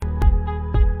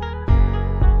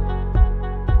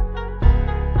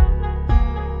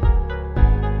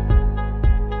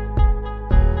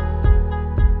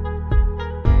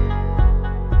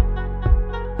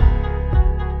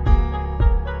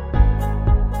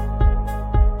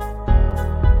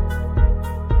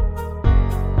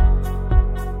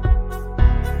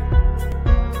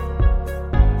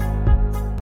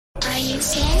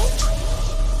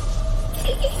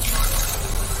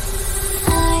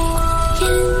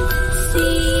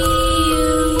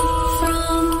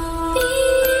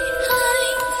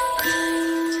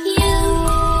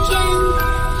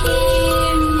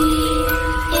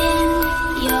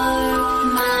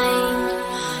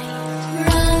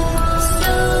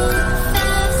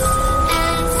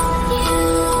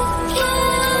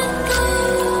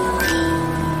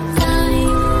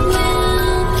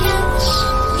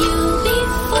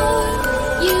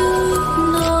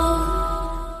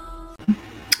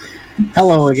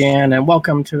Hello again, and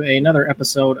welcome to another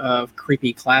episode of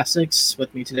Creepy Classics.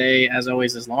 With me today, as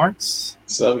always, is Lawrence.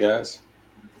 What's up, guys?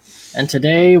 And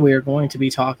today we are going to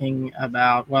be talking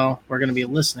about, well, we're going to be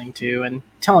listening to and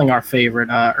telling our favorite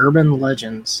urban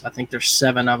legends. I think there's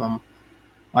 7 of them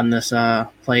on this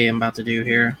play I'm about to do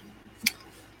here.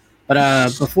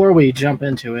 But before we jump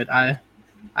into it, I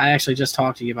actually just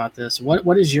talked to you about this.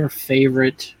 What is your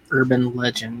favorite urban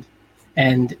legend?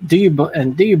 And do you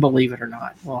believe it or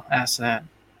not? Well, ask that.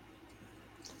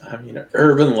 I mean, an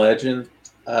urban legend.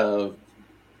 What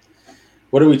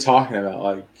are we talking about?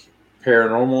 Like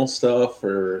paranormal stuff,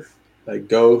 or like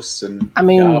ghosts and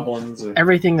goblins? Or...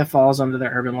 everything that falls under the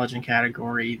urban legend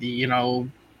category. The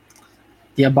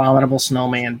abominable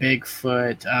snowman,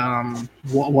 Bigfoot,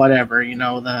 whatever.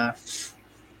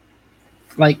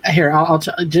 I'll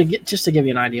just to give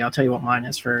you an idea. I'll tell you what mine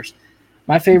is first.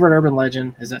 My favorite urban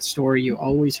legend is that story you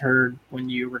always heard when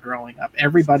you were growing up.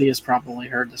 Everybody has probably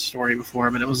heard this story before,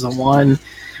 but it was the one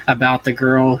about the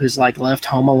girl who's left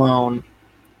home alone,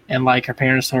 and her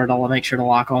parents told her to make sure to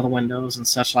lock all the windows and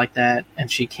such like that,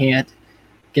 and she can't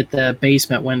get the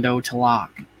basement window to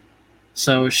lock.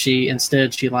 So she tries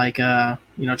to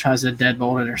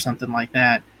deadbolt it or something like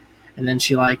that, and then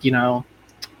she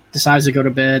decides to go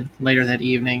to bed later that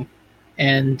evening.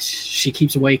 And she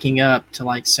keeps waking up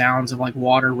to sounds of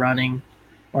water running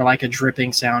or a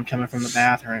dripping sound coming from the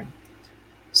bathroom.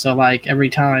 So every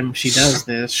time she does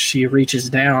this, she reaches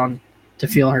down to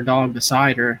feel her dog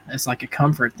beside her. It's like a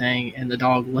comfort thing, and the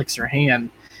dog licks her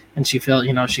hand, and she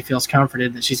feels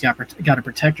comforted that she's got a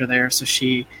protector there. So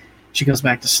she goes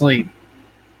back to sleep.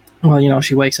 Well,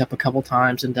 she wakes up a couple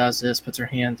times and does this, puts her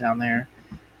hand down there,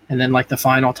 and then the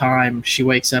final time she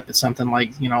wakes up at something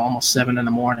almost 7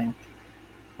 a.m.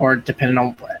 Or depending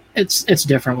on, it's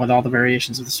different with all the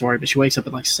variations of the story, but she wakes up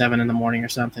at 7 a.m. or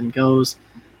something, goes,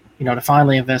 to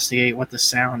finally investigate what the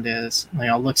sound is.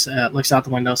 Looks out the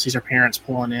window, sees her parents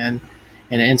pulling in,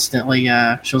 and instantly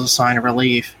shows a sign of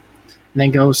relief. And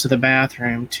then goes to the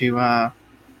bathroom to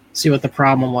see what the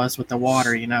problem was with the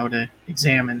water, to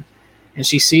examine. And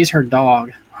she sees her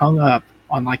dog hung up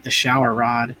on the shower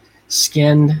rod,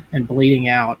 skinned and bleeding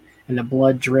out, and the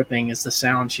blood dripping is the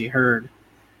sound she heard.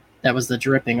 That was the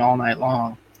dripping all night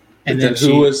long. And then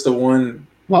who was the one?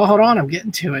 Well, hold on, I'm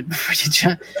getting to it.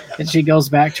 And she goes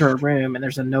back to her room, and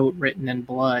there's a note written in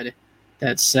blood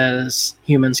that says,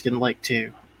 "Humans can lick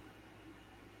too."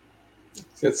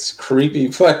 It's creepy,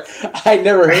 but I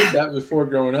never heard that before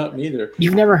growing up either.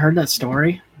 You've never heard that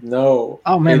story? No.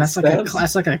 Oh man, that's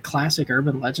like a classic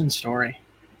urban legend story.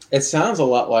 It sounds a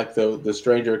lot like the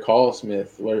Stranger Calls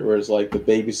myth, where it's the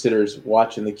babysitter's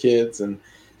watching the kids and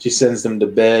she sends them to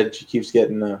bed. She keeps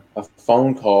getting a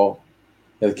phone call.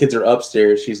 The kids are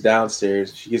upstairs. She's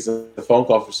downstairs. She gets a phone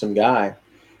call from some guy,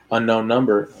 unknown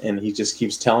number, and he just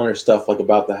keeps telling her stuff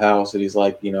about the house. And he's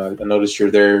like, I noticed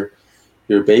you're there.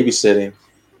 You're babysitting.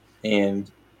 And,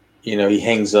 he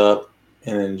hangs up.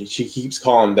 And then she keeps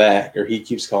calling back, or he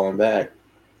keeps calling back.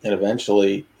 And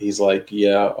eventually he's like,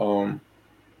 yeah, you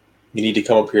need to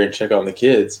come up here and check on the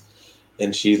kids.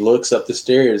 And she looks up the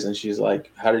stairs, and she's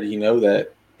like, how did he know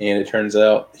that? And it turns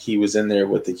out he was in there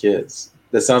with the kids.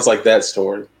 That sounds like that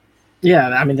story. Yeah,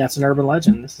 I mean, that's an urban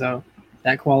legend. So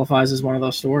that qualifies as one of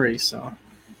those stories. So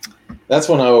that's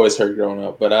one I always heard growing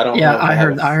up, but I don't know. Yeah, I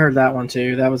heard that one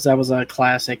too. That was a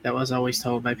classic that was always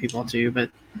told by people too. But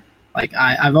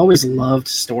I've always loved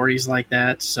stories like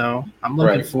that. So I'm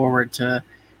looking forward to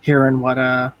hearing what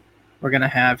we're gonna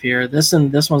have here. This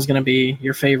one's gonna be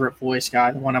your favorite voice guy,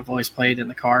 the one I've always played in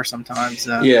the car sometimes.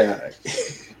 Yeah.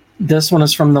 This one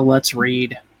is from the Let's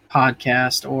Read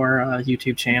podcast or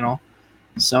YouTube channel.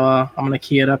 So I'm going to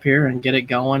key it up here and get it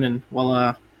going, and we'll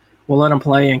let them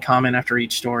play and comment after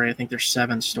each story. I think there's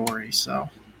 7 stories. So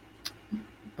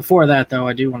before that, though,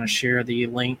 I do want to share the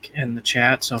link in the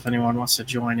chat. So if anyone wants to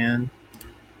join in,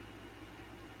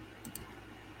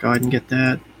 go ahead and get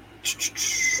that.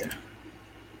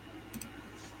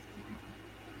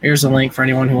 Here's a link for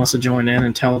anyone who wants to join in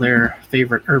and tell their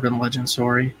favorite urban legend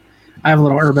story. I have a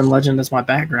little urban legend as my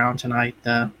background tonight.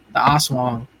 The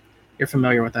Aswang. You're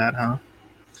familiar with that, huh?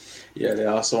 Yeah, the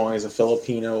Aswang is a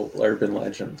Filipino urban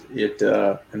legend. It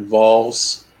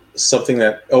involves something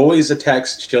that always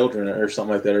attacks children or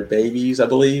something like that, or babies, I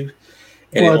believe.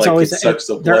 And Well, it sucks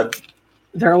the blood.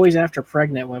 They're always after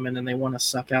pregnant women, and they want to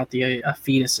suck out the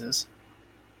fetuses.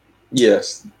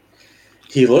 Yes,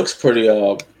 he looks pretty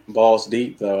balls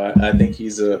deep though. I think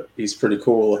he's pretty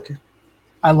cool looking.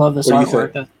 I love this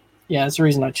artwork. That's the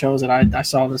reason I chose it. I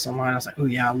saw this online. I was like, oh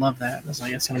yeah, I love that. I was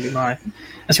like, that's gonna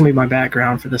be my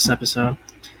background for this episode.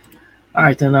 All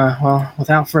right, then. Well,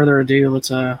 without further ado,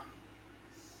 let's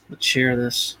share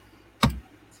this.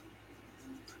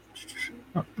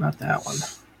 Oh, not that one.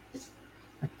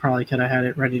 I probably could have had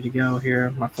it ready to go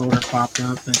here. My folder popped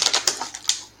up,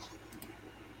 but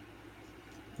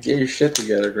get your shit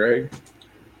together, Greg.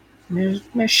 Man,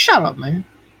 shut up, man.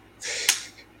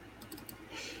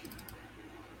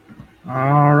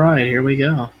 All right, here we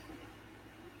go.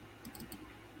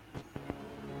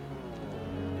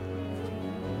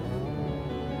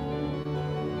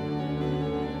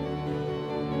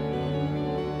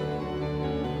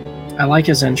 I like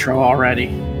his intro already.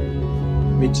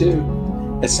 Me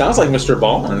too. It sounds like Mr.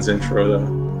 Ballman's intro,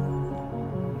 though.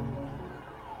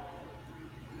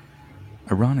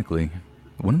 Ironically,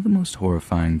 one of the most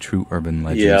horrifying true urban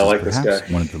legends is perhaps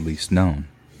one of the least known,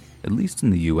 at least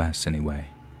in the U.S. anyway.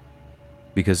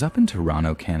 Because up in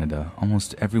Toronto, Canada,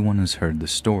 almost everyone has heard the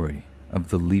story of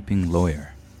the Leaping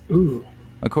Lawyer. Ooh.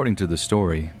 According to the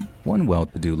story, one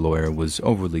well-to-do lawyer was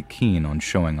overly keen on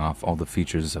showing off all the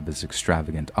features of his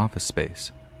extravagant office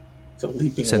space. Set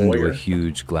into a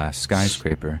huge glass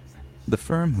skyscraper, the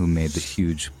firm who made the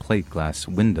huge plate glass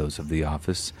windows of the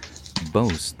office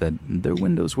boasts that their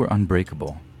windows were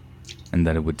unbreakable, and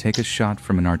that it would take a shot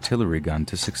from an artillery gun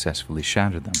to successfully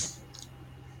shatter them.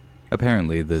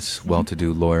 Apparently, this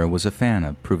well-to-do lawyer was a fan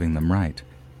of proving them right,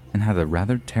 and had a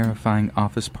rather terrifying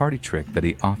office party trick that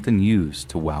he often used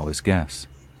to wow his guests.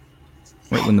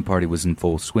 Right when the party was in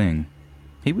full swing,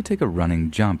 he would take a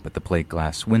running jump at the plate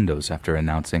glass windows after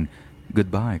announcing,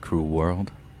 "Goodbye, cruel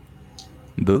world."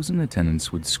 Those in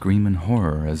attendance would scream in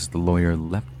horror as the lawyer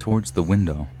leapt towards the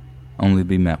window, only to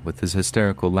be met with his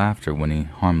hysterical laughter when he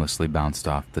harmlessly bounced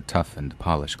off the toughened,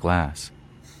 polished glass.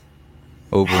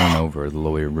 Over and over, the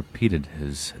lawyer repeated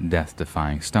his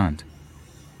death-defying stunt,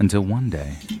 until one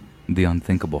day, the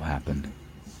unthinkable happened,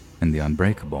 and the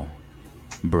unbreakable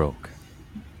broke.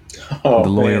 The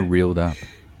lawyer reeled up,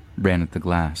 ran at the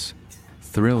glass,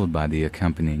 thrilled by the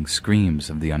accompanying screams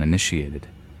of the uninitiated.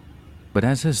 But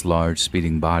as his large,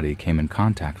 speeding body came in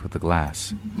contact with the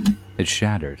glass, it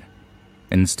shattered.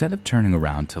 Instead of turning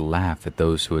around to laugh at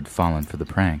those who had fallen for the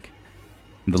prank,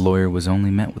 the lawyer was only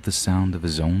met with the sound of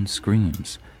his own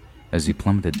screams as he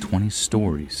plummeted 20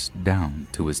 stories down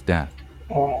to his death.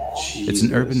 It's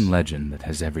an urban legend that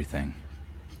has everything.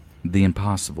 The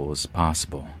impossible is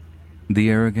possible. The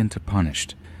arrogant are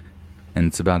punished. And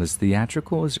it's about as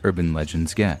theatrical as urban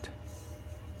legends get.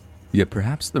 Yet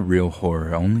perhaps the real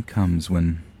horror only comes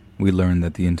when we learn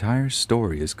that the entire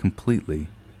story is completely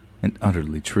and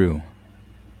utterly true.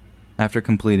 After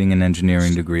completing an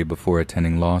engineering degree before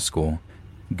attending law school,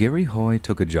 Gary Hoy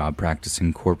took a job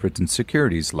practicing corporate and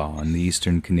securities law in the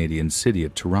eastern Canadian city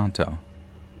of Toronto.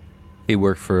 He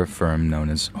worked for a firm known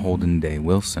as Holden Day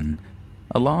Wilson,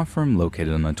 a law firm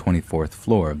located on the 24th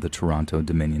floor of the Toronto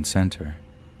Dominion Centre.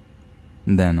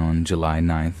 Then, on July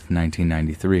 9th,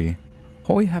 1993,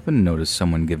 Hoy happened to notice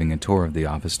someone giving a tour of the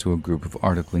office to a group of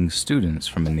articling students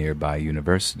from a nearby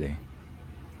university.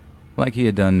 Like he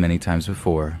had done many times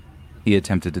before, he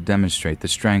attempted to demonstrate the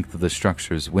strength of the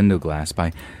structure's window glass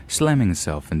by slamming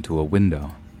himself into a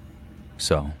window.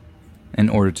 So, in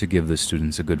order to give the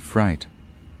students a good fright,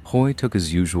 Hoy took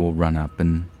his usual run-up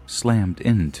and slammed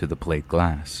into the plate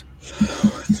glass.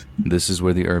 This is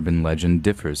where the urban legend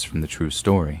differs from the true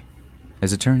story,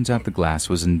 as it turns out the glass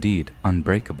was indeed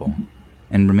unbreakable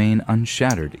and remained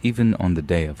unshattered even on the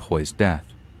day of Hoy's death.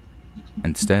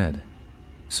 Instead,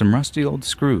 some rusty old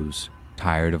screws,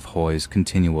 tired of Hoy's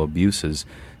continual abuses,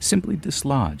 simply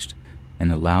dislodged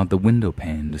and allowed the window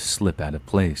pane to slip out of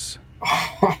place.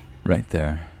 Right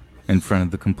there, in front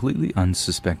of the completely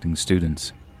unsuspecting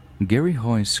students, Gary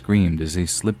Hoy screamed as he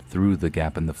slipped through the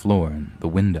gap in the floor and the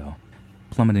window,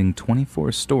 plummeting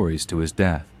 24 stories to his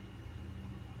death.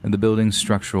 The building's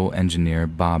structural engineer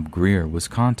Bob Greer was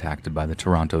contacted by the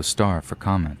Toronto Star for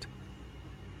comment.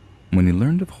 When he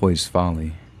learned of Hoy's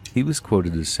folly, he was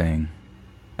quoted as saying,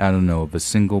 "I don't know of a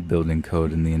single building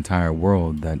code in the entire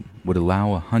world that would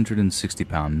allow a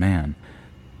 160-pound man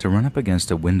to run up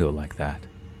against a window like that.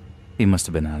 He must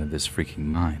have been out of his freaking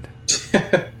mind."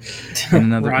 In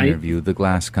another interview, the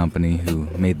glass company who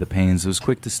made the panes was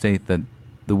quick to state that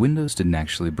the windows didn't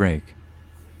actually break.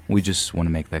 "We just want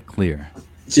to make that clear.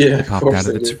 Yeah, it popped out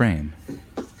of its frame."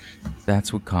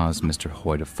 That's what caused Mr.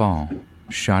 Hoy to fall.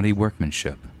 Shoddy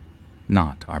workmanship,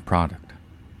 not our product.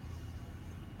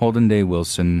 Holden Day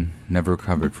Wilson never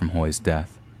recovered from Hoy's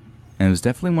death, and it was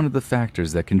definitely one of the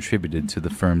factors that contributed to the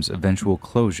firm's eventual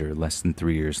closure less than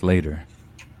 3 years later.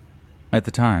 At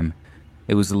the time,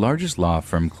 it was the largest law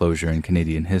firm closure in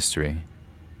Canadian history,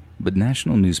 but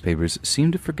national newspapers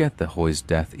seemed to forget that Hoy's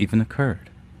death even occurred.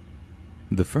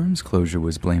 The firm's closure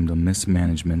was blamed on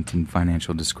mismanagement and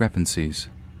financial discrepancies,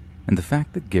 and the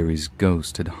fact that Gary's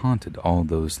ghost had haunted all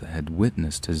those that had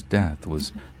witnessed his death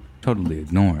was totally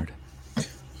ignored.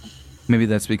 Maybe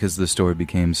that's because the story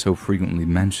became so frequently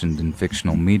mentioned in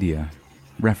fictional media,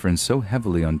 referenced so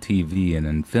heavily on TV and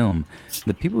in film,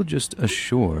 that people just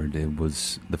assured it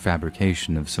was the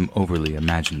fabrication of some overly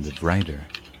imaginative writer.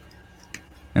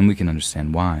 And we can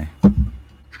understand why.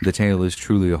 The tale is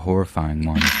truly a horrifying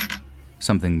one,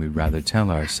 something we'd rather tell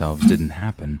ourselves didn't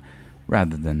happen,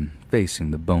 rather than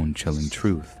facing the bone-chilling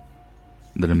truth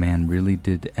that a man really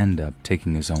did end up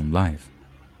taking his own life,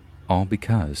 all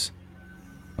because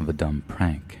of a dumb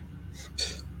prank.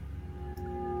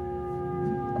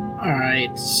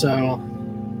 Alright, so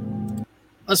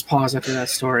let's pause after that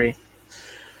story.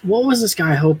 What was this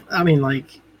guy hope? I mean,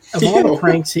 like, of all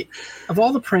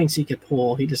the pranks he could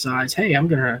pull, he decides, hey, I'm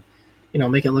gonna,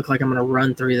 make it look like I'm gonna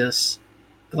run through this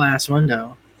glass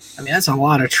window. I mean, that's a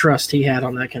lot of trust he had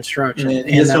on that construction. And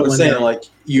that's what I'm saying. Like,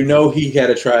 he had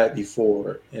to try it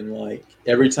before, and like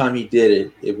every time he did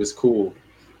it, it was cool.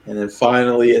 And then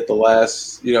finally, at the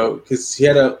last, because he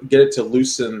had to get it to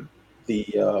loosen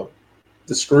the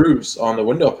screws on the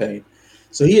window pane,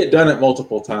 so he had done it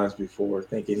multiple times before,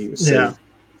 thinking he was safe. Yeah.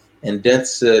 And Death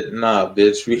said, "Nah,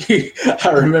 bitch.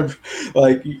 I remember,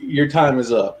 like, your time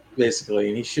is up, basically."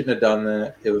 And he shouldn't have done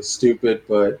that. It was stupid,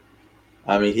 but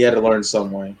I mean, he had to learn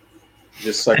some way. It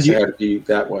just sucks to have to be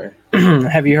that way.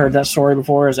 Have you heard that story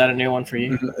before? Or is that a new one for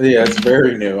you? Yeah, it's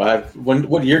very new.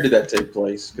 What year did that take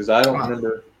place? Because I don't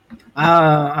remember.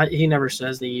 He never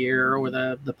says the year or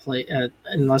the place,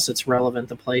 unless it's relevant.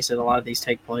 The place that a lot of these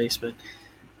take place, but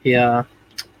yeah,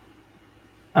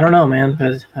 I don't know, man.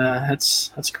 But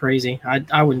that's crazy.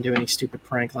 I wouldn't do any stupid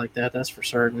prank like that. That's for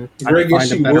certain. I'd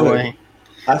find a better way.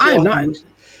 I am not.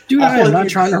 Dude, I am not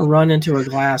trying to run into a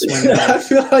glass window. I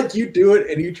feel like you do it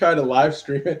and you try to live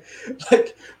stream it,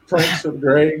 like pranks with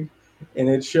Greg, and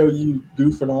it'd show you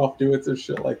goofing off doing some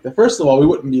shit like that. First of all, we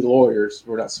wouldn't be lawyers.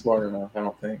 We're not smart enough, I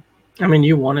don't think. I mean,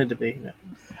 you wanted to be.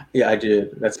 Yeah, I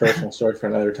did. That's a personal story for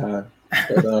another time.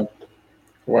 But,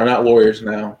 we're not lawyers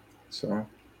now, so.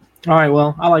 All right,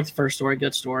 well, I like the first story.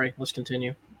 Good story. Let's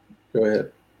continue. Go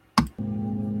ahead.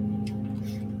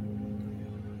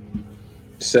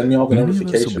 Send me all the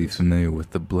notifications. Many of us will be familiar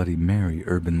with the Bloody Mary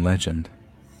urban legend.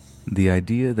 The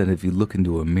idea that if you look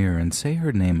into a mirror and say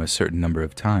her name a certain number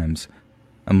of times,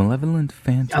 a malevolent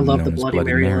phantom known as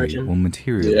Bloody Mary will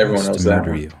materialize to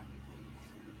murder you.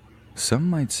 Some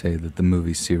might say that the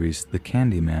movie series The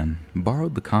Candyman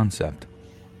borrowed the concept,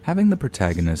 having the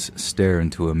protagonist stare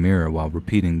into a mirror while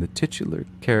repeating the titular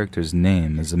character's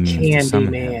name as a means to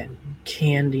summon him.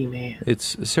 Candyman.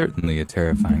 It's certainly a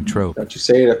terrifying trope. Don't you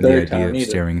say it a third time The idea of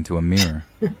staring into a mirror,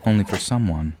 only for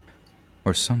someone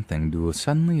or something to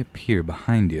suddenly appear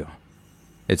behind you.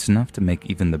 It's enough to make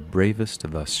even the bravest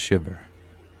of us shiver.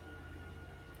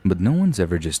 But no one's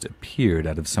ever just appeared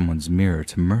out of someone's mirror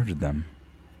to murder them,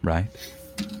 right?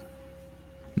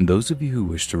 Those of you who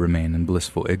wish to remain in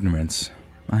blissful ignorance,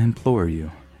 I implore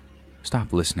you,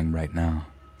 stop listening right now.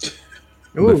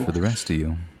 Ooh. But for the rest of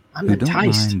you, who don't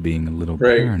mind being a little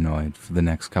paranoid for the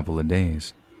next couple of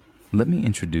days, let me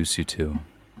introduce you to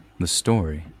the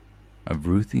story of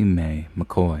Ruthie Mae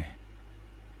McCoy.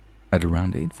 At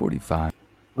around 8:45.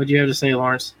 What do you have to say,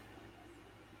 Lawrence?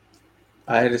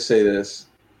 I had to say this.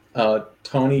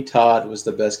 Tony Todd was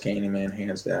the best Candyman,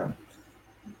 hands down.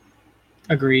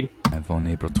 Agreed. On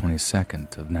April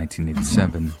 22nd of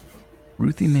 1987,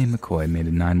 Ruthie Mae McCoy made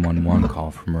a 911 call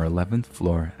from her 11th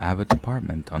floor Abbott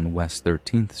apartment on West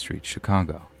 13th Street,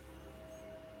 Chicago.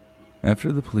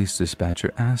 After the police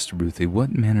dispatcher asked Ruthie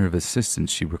what manner of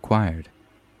assistance she required,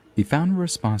 he found her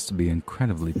response to be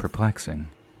incredibly perplexing.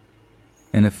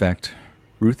 In effect,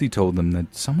 Ruthie told them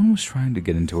that someone was trying to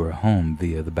get into her home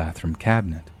via the bathroom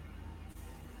cabinet.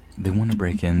 "They want to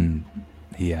break in,"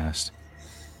 he asked.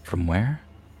 "From where?"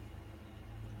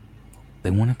 "They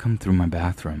want to come through my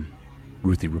bathroom,"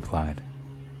 Ruthie replied.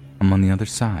 "I'm on the other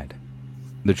side.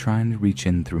 They're trying to reach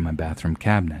in through my bathroom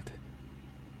cabinet."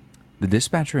 The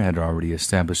dispatcher had already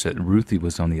established that Ruthie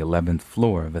was on the 11th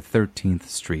floor of a 13th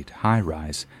Street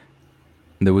high-rise.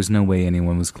 There was no way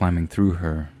anyone was climbing through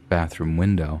her bathroom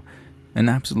window, and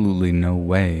absolutely no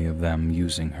way of them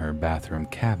using her bathroom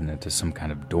cabinet as some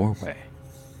kind of doorway.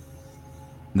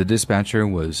 The dispatcher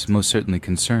was most certainly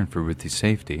concerned for Ruthie's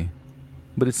safety,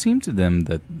 but it seemed to them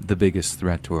that the biggest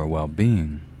threat to her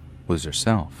well-being was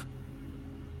herself.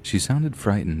 She sounded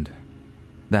frightened,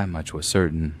 that much was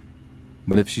certain,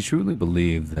 but if she truly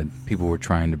believed that people were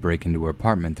trying to break into her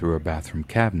apartment through her bathroom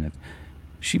cabinet,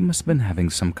 she must have been having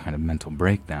some kind of mental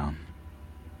breakdown.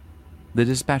 The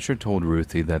dispatcher told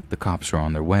Ruthie that the cops were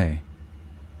on their way,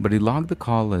 but he logged the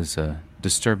call as a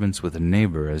disturbance with a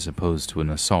neighbor as opposed to an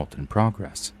assault in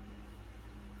progress.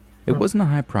 It wasn't a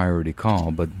high-priority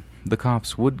call, but the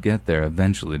cops would get there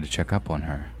eventually to check up on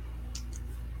her.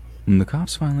 When the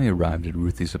cops finally arrived at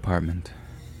Ruthie's apartment,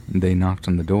 they knocked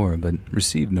on the door but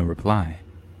received no reply.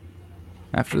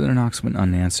 After their knocks went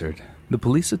unanswered, the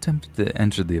police attempted to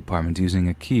enter the apartment using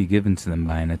a key given to them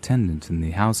by an attendant in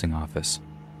the housing office,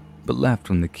 but left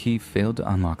when the key failed to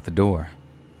unlock the door.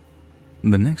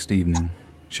 The next evening,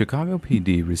 Chicago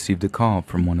PD received a call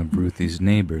from one of Ruthie's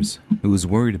neighbors who was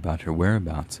worried about her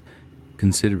whereabouts,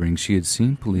 considering she had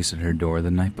seen police at her door the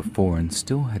night before and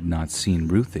still had not seen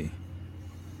Ruthie.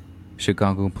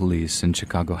 Chicago police and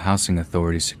Chicago Housing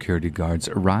Authority security guards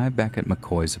arrived back at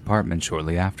McCoy's apartment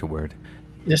shortly afterward.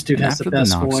 This dude has the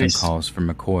best voice. After the knocks and calls for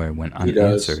McCoy went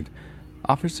unanswered,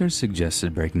 officers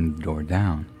suggested breaking the door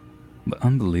down, but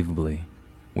unbelievably,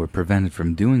 were prevented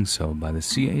from doing so by the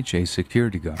CHA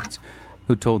security guards,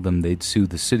 who told them they'd sue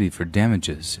the city for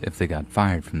damages if they got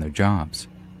fired from their jobs.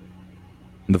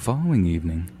 The following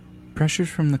evening, pressures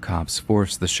from the cops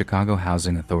forced the Chicago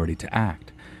Housing Authority to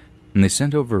act, and they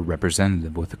sent over a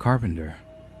representative with a carpenter,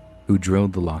 who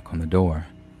drilled the lock on the door.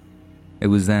 It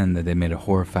was then that they made a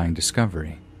horrifying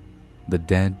discovery: the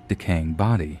dead, decaying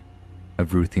body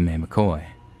of Ruthie Mae McCoy.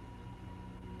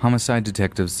 Homicide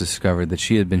detectives discovered that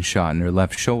she had been shot in her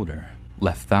left shoulder,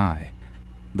 left thigh,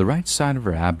 the right side of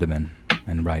her abdomen,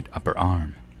 and right upper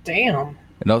arm. Damn.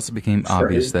 It also became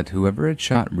obvious that whoever had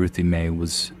shot Ruthie Mae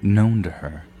was known to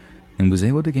her and was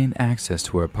able to gain access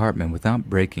to her apartment without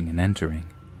breaking and entering.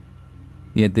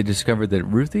 Yet they discovered that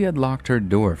Ruthie had locked her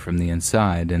door from the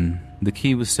inside and the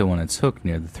key was still on its hook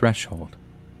near the threshold.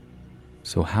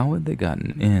 So how had they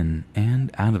gotten in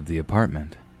and out of the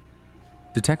apartment?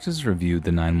 Detectives reviewed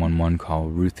the 911 call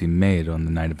Ruthie made on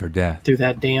the night of her death. Through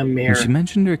that damn mirror. When she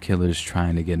mentioned her killers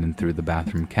trying to get in through the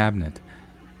bathroom cabinet,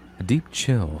 a deep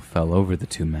chill fell over the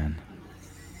two men.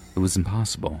 It was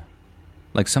impossible,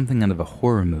 like something out of a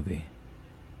horror movie.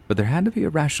 But there had to be a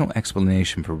rational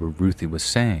explanation for what Ruthie was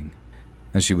saying,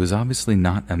 as she was obviously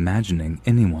not imagining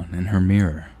anyone in her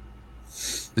mirror.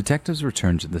 Detectives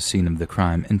returned to the scene of the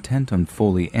crime, intent on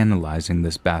fully analyzing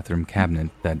this bathroom cabinet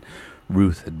that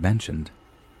Ruth had mentioned.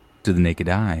 To the naked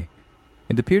eye,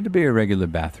 it appeared to be a regular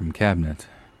bathroom cabinet.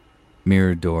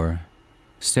 Mirrored door,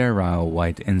 sterile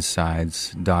white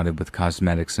insides dotted with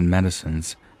cosmetics and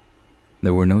medicines.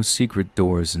 There were no secret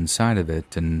doors inside of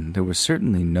it, and there were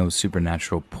certainly no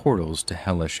supernatural portals to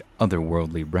hellish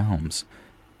otherworldly realms.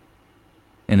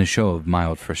 In a show of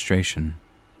mild frustration,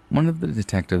 one of the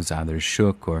detectives either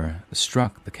shook or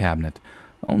struck the cabinet,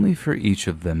 only for each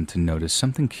of them to notice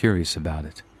something curious about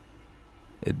it.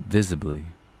 It visibly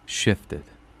shifted.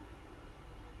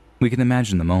 We can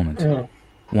imagine the moment.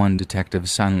 One detective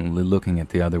silently looking at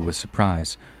the other with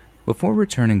surprise, before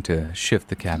returning to shift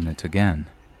the cabinet again.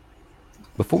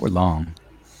 Before long,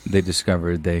 they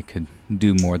discovered they could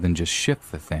do more than just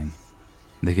shift the thing.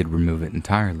 They could remove it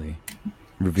entirely,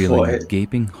 revealing a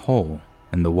gaping hole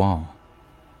in the wall.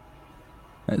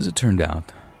 As it turned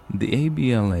out, the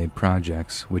ABLA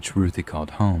projects, which Ruthie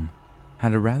called home,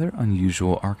 had a rather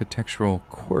unusual architectural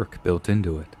quirk built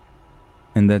into it,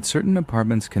 and that certain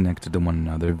apartments connected to one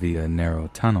another via a narrow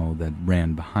tunnel that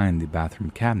ran behind the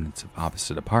bathroom cabinets of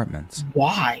opposite apartments.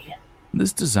 Why?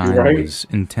 This design was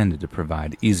intended to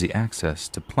provide easy access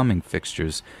to plumbing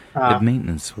fixtures if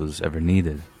maintenance was ever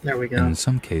needed. There we go. And in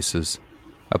some cases,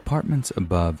 apartments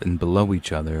above and below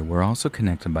each other were also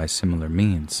connected by similar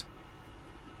means.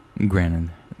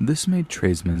 Granted, this made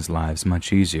tradesmen's lives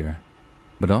much easier,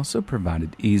 but also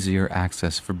provided easier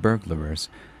access for burglars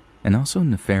and also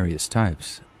nefarious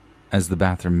types, as the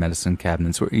bathroom medicine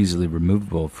cabinets were easily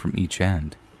removable from each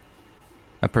end.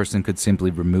 A person could simply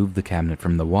remove the cabinet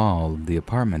from the wall of the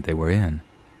apartment they were in,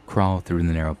 crawl through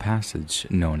the narrow passage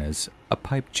known as a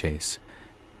pipe chase,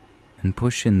 and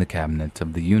push in the cabinet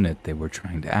of the unit they were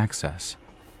trying to access.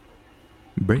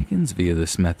 Break-ins via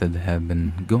this method have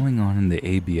been going on in the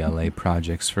ABLA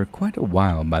projects for quite a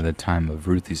while by the time of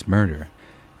Ruthie's murder,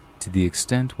 to the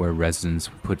extent where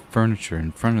residents would put furniture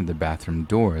in front of their bathroom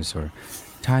doors or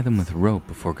tie them with rope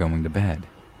before going to bed.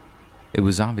 It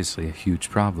was obviously a huge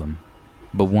problem,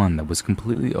 but one that was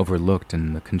completely overlooked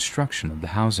in the construction of the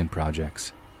housing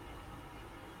projects.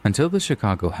 Until the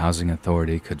Chicago Housing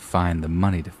Authority could find the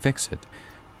money to fix it,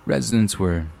 residents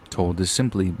were told to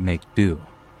simply make do.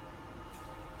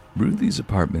 Ruthie's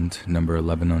apartment, number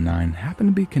 1109, happened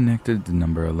to be connected to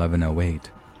number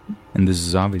 1108, and this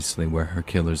is obviously where her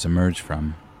killers emerged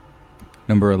from.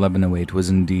 Number 1108 was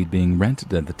indeed being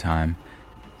rented at the time,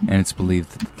 and it's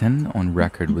believed that the tenant on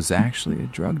record was actually a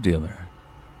drug dealer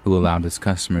who allowed his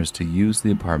customers to use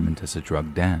the apartment as a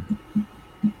drug den.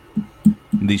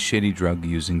 These shady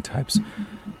drug-using types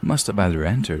must have either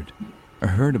entered or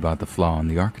heard about the flaw in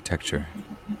the architecture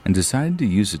and decided to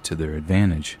use it to their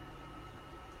advantage.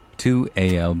 2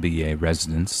 ALBA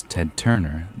residents, Ted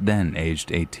Turner, then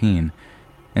aged 18,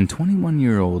 and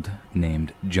 21-year-old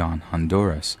named John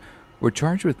Honduras, were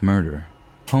charged with murder,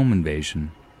 home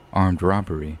invasion, armed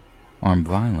robbery, armed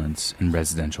violence, and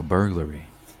residential burglary.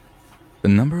 A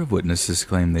number of witnesses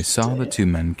claim they saw the two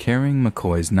men carrying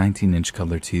McCoy's 19-inch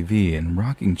color TV and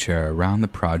rocking chair around the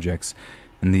projects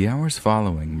in the hours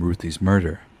following Ruthie's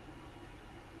murder.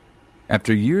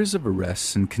 After years of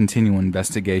arrests and continual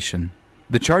investigation,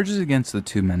 the charges against the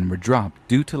two men were dropped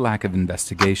due to lack of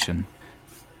investigation,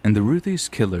 and the Ruthie's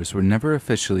killers were never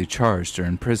officially charged or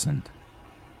imprisoned.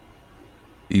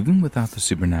 Even without the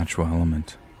supernatural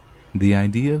element, the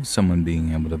idea of someone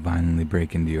being able to violently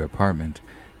break into your apartment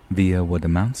via what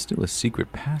amounts to a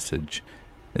secret passage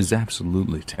is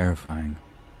absolutely terrifying.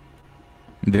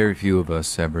 Very few of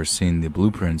us ever seen the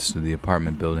blueprints to the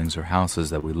apartment buildings or houses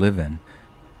that we live in,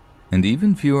 and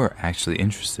even fewer are actually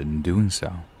interested in doing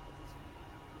so.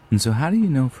 And so how do you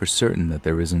know for certain that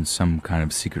there isn't some kind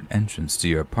of secret entrance to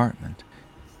your apartment?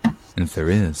 And if there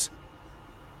is,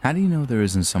 how do you know there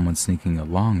isn't someone sneaking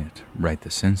along it right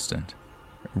this instant,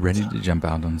 ready to jump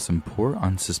out on some poor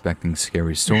unsuspecting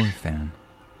scary story fan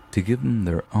to give them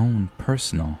their own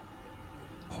personal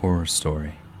horror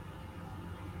story?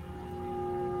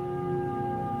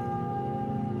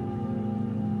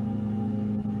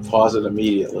 Pause it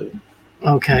immediately.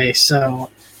 Okay, so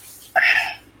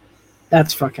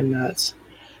that's fucking nuts.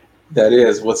 That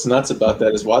is. What's nuts about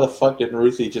that is why the fuck didn't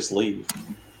Ruthie just leave?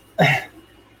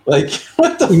 Like,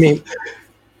 what the mean?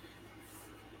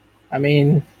 I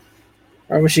mean,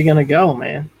 where was she gonna go,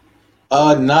 man?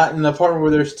 Not in the apartment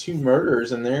where there's two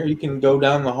murders in there. You can go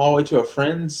down the hallway to a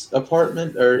friend's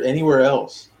apartment or anywhere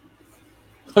else.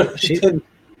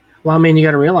 Well, I mean, you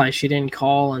got to realize she didn't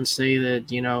call and say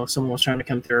that, you know, someone was trying to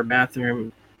come through her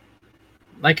bathroom,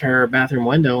 like her bathroom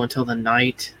window, until the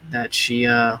night that she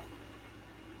got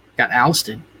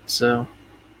ousted. So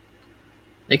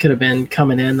they could have been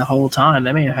coming in the whole time.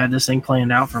 They may have had this thing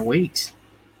planned out for weeks.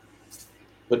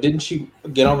 But didn't she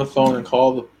get on the phone and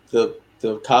call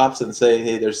the cops and say,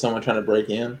 hey, there's someone trying to break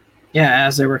in? Yeah,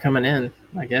 as they were coming in,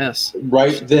 I guess.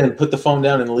 Right then, put the phone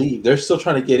down and leave. They're still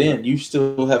trying to get in. You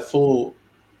still have full,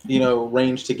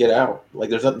 range to get out. Like,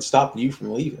 there's nothing stopping you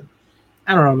from leaving.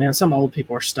 I don't know, man. Some old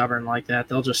people are stubborn like that.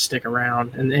 They'll just stick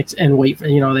around and wait for,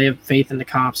 they have faith in the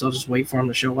cops. They'll just wait for them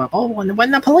to show up. Oh,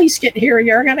 when the police get here,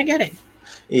 you're going to get it.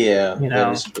 Yeah,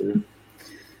 that is true.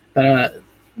 But,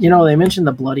 they mentioned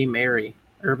the Bloody Mary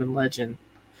urban legend.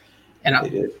 And they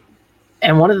did.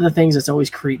 And one of the things that's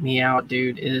always creeped me out,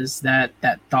 dude, is that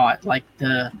thought, like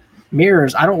the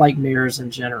mirrors. I don't like mirrors in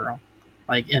general,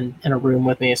 like in a room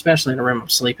with me, especially in a room I'm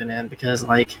sleeping in, because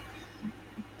like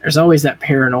there's always that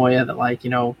paranoia that like,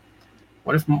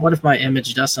 what if my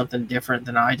image does something different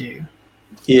than I do?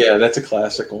 Yeah, that's a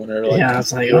classic one. Like, yeah,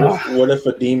 it's like, what if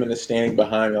a demon is standing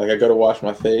behind me? Like I go to wash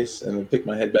my face and then pick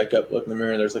my head back up, look in the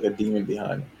mirror, and there's like a demon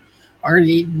behind me. Or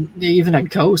even a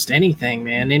ghost, anything,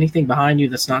 man. Anything behind you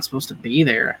that's not supposed to be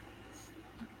there.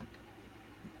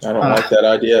 I don't like that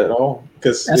idea at all.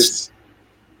 Because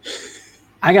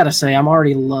I got to say, I'm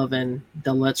already loving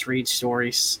the Let's Read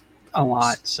stories a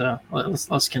lot. So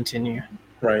let's continue.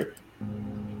 Right.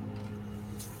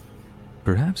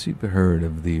 Perhaps you've heard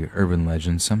of the urban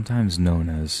legend sometimes known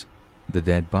as the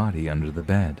dead body under the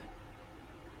bed.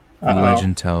 The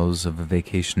legend tells of a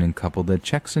vacationing couple that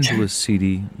checks into a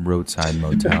seedy roadside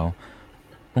motel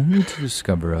only to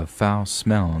discover a foul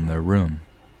smell in their room.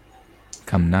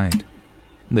 Come night,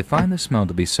 they find the smell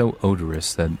to be so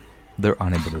odorous that they're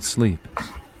unable to sleep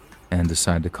and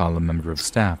decide to call a member of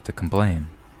staff to complain.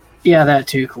 Yeah, that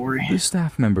too, Corey. The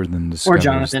staff member then discovers or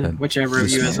Jonathan, that whichever of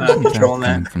you is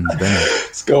controlling that. From the bed.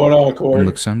 What's going on, Corey? And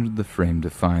looks under the frame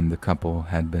to find the couple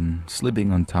had been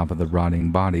sleeping on top of the rotting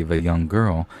body of a young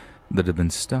girl that had been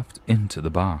stuffed into the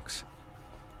box.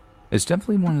 It's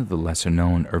definitely one of the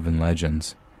lesser-known urban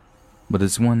legends, but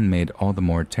it's one made all the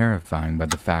more terrifying by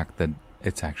the fact that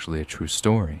it's actually a true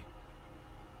story.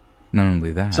 Not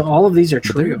only that, so all of these are but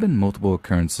true. there have been multiple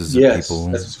occurrences of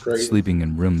people sleeping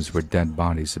in rooms where dead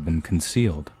bodies have been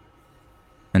concealed.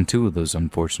 And two of those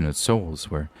unfortunate souls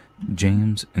were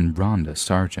James and Rhonda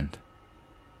Sargent.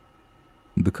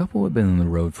 The couple had been on the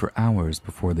road for hours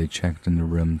before they checked into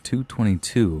room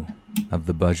 222 of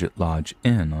the Budget Lodge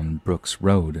Inn on Brooks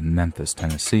Road in Memphis,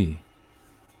 Tennessee.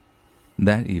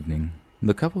 That evening,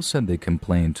 the couple said they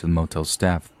complained to the motel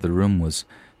staff that the room was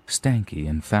stanky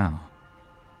and foul.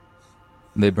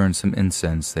 They burned some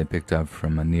incense they picked up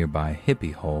from a nearby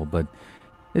hippie hole, but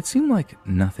it seemed like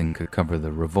nothing could cover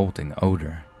the revolting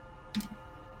odor.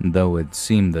 Though it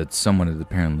seemed that someone had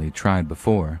apparently tried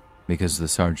before, because the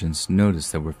sergeants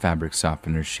noticed there were fabric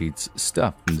softener sheets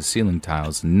stuffed into ceiling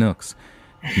tiles and nooks,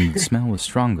 and the smell was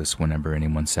strongest whenever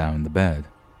anyone sat on the bed.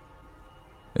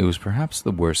 It was perhaps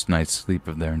the worst night's sleep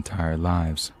of their entire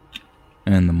lives,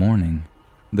 and in the morning,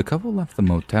 the couple left the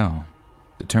motel,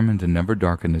 determined to never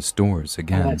darken its doors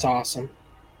again. Oh, that's awesome.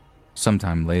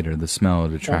 Sometime later, the smell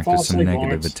had attracted some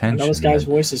negative attention. This guy's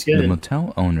voice is good. The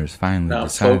motel owners finally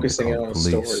decided to call the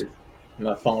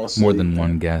police. More than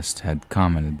one guest had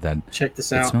commented that check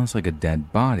this out. It smells like a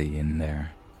dead body in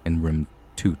there, in room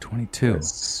 222.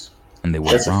 And they were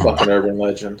that's wrong. A fucking urban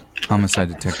legend. Homicide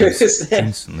detectives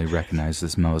instantly recognized the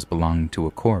smell as belonging to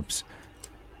a corpse,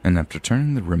 and after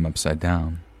turning the room upside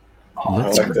down,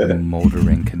 looked at the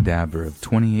moldering cadaver of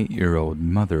 28-year-old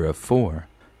mother of 4,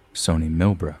 Sony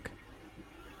Millbrook.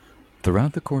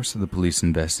 Throughout the course of the police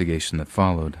investigation that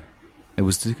followed, it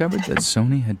was discovered that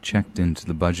Sony had checked into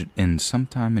the Budget Inn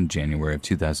sometime in January of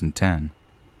 2010.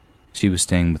 She was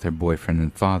staying with her boyfriend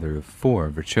and father of 4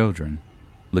 of her children,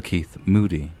 Lakeith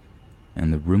Moody,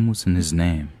 and the room was in his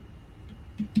name.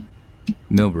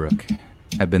 Millbrook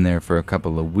had been there for a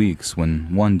couple of weeks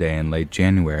when one day in late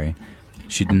January,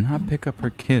 she did not pick up her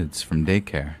kids from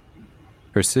daycare.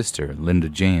 Her sister, Linda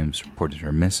James, reported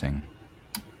her missing.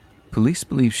 Police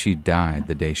believe she died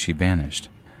the day she vanished,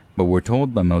 but were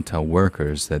told by motel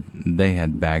workers that they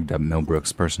had bagged up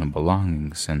Millbrook's personal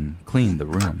belongings and cleaned the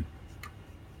room.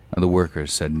 The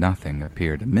workers said nothing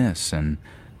appeared amiss and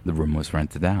the room was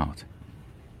rented out.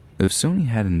 If Sony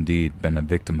had indeed been a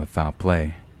victim of foul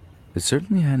play, it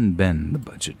certainly hadn't been the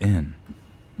Budget Inn,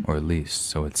 or at least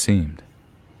so it seemed.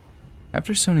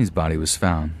 After Sony's body was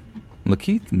found,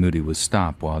 Lakeith Moody was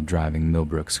stopped while driving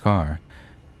Millbrook's car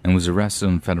and was arrested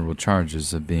on federal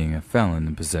charges of being a felon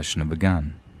in possession of a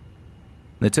gun.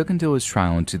 They took until his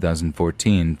trial in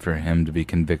 2014 for him to be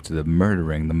convicted of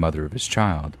murdering the mother of his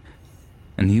child,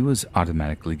 and he was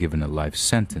automatically given a life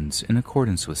sentence in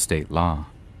accordance with state law.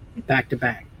 Back to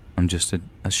back. I'm just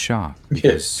a shock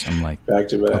because I'm like, back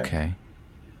to back. Okay,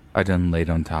 I done laid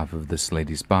on top of this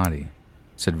lady's body,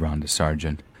 said Rhonda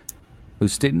Sargent, who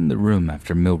stayed in the room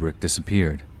after Millbrook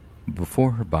disappeared,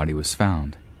 before her body was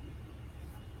found.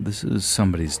 This is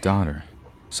somebody's daughter,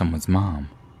 someone's mom.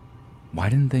 Why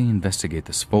didn't they investigate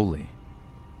this fully?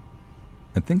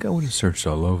 I think I would have searched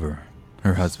all over,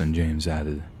 her husband James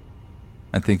added.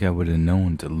 I think I would have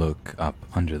known to look up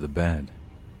under the bed.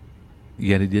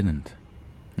 Yet he didn't,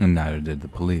 and neither did the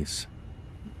police.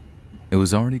 It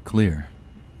was already clear.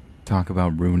 Talk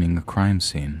about ruining a crime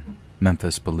scene,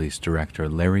 Memphis Police Director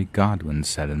Larry Godwin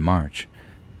said in March.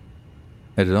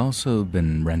 It had also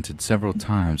been rented several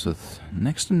times with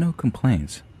next to no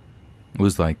complaints. It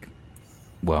was like,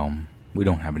 well, we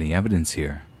don't have any evidence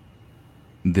here.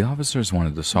 The officers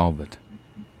wanted to solve it,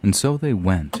 and so they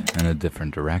went in a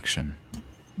different direction.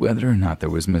 Whether or not there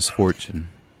was misfortune,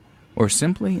 or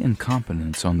simply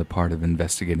incompetence on the part of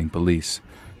investigating police,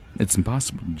 it's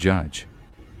impossible to judge.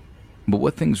 But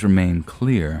what things remain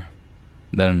clear,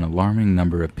 that an alarming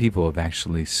number of people have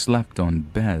actually slept on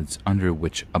beds under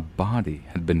which a body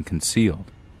had been concealed.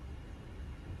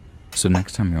 So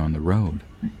next time you're on the road,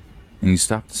 and you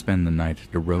stop to spend the night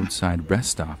at a roadside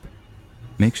rest stop,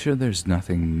 make sure there's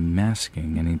nothing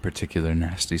masking any particular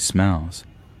nasty smells.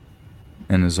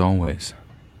 And as always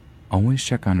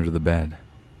check under the bed,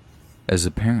 as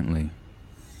apparently,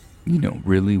 you know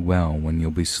really well when you'll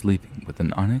be sleeping with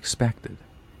an unexpected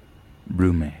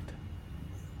roommate.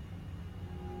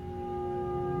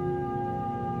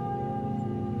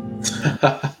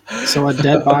 So a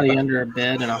dead body under a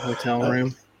bed in a hotel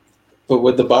room. But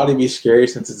would the body be scary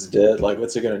since it's dead? Like,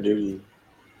 what's it gonna do to you?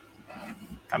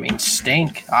 I mean,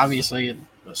 stink. Obviously, it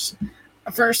was.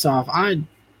 First off, I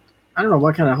don't know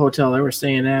what kind of hotel they were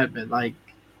staying at, but like,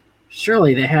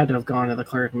 surely they had to have gone to the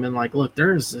clerk and been like, "Look,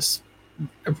 there's this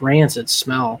rancid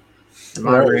smell in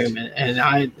my room,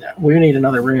 and we need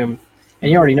another room." And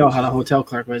you already know how the hotel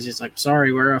clerk was. He's like,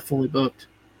 "Sorry, we're fully booked,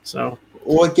 so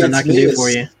what nothing I can do for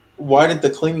you." why didn't the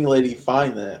cleaning lady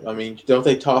find that? I mean, don't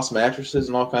they toss mattresses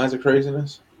and all kinds of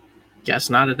craziness? Guess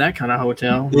not at that kind of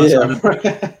hotel. Yeah.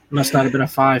 Must not have been a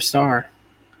 5-star.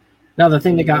 Now, the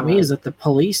thing that got me is that the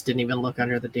police didn't even look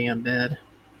under the damn bed.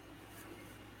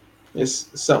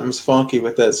 Something's funky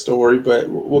with that story, but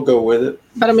we'll go with it.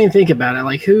 But I mean, think about it.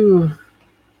 Like, who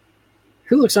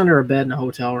looks under a bed in a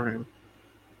hotel room?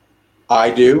 I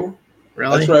do.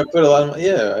 Really? That's where I put a lot of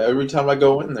every time I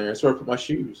go in there, that's where I put my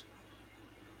shoes.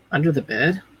 Under the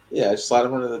bed? Yeah, I just slide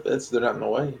them under the bed so they're not in the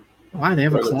way. Why? They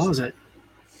have a closet.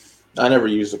 I never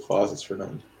use the closets for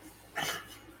nothing.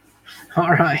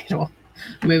 All right. Well,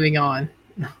 moving on.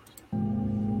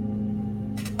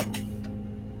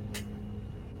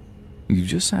 You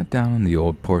just sat down on the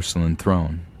old porcelain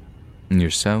throne, and you're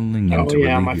settling in to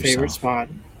relieve my yourself. favorite spot.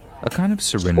 A kind of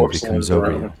serenity comes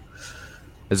over you.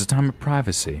 It's a time of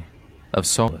privacy, of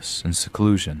solace and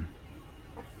seclusion.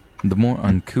 The more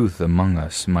uncouth among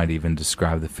us might even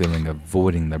describe the feeling of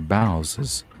voiding their bowels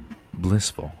as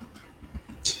blissful.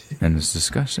 And as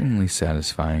disgustingly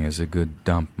satisfying as a good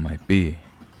dump might be,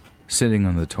 sitting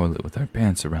on the toilet with our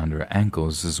pants around our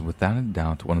ankles is without a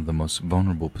doubt one of the most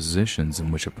vulnerable positions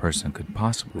in which a person could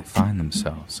possibly find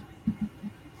themselves.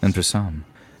 And for some,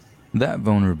 that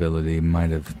vulnerability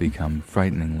might have become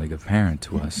frighteningly apparent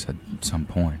to us at some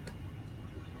point.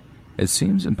 It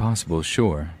seems impossible,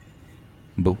 sure,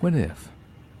 but what if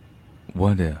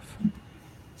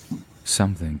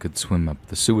something could swim up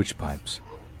the sewage pipes,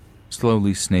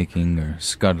 slowly snaking or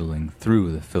scuttling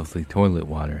through the filthy toilet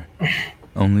water,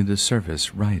 only to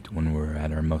surface right when we're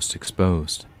at our most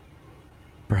exposed?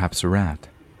 Perhaps a rat,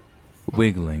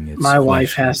 wiggling its My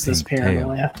wife has this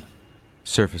paranoia. Tail,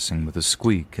 surfacing with a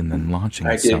squeak and then launching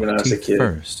itself teeth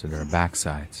first at our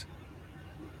backsides.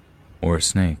 Or a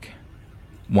snake,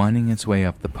 winding its way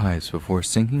up the pipes before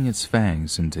sinking its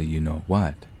fangs into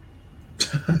you-know-what.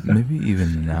 Maybe even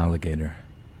an alligator,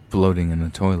 floating in the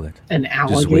toilet, an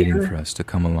alligator? Just waiting for us to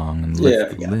come along and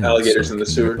lift the lid alligators so in the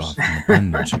sewers. Off an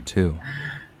appendage or two.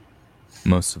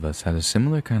 Most of us had a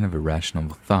similar kind of irrational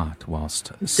thought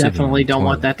whilst definitely don't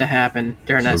want that to happen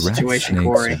during that situation,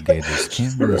 Corey. And gators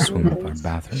can't really swim up our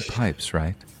bathroom pipes,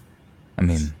 right? I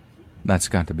mean, that's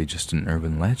got to be just an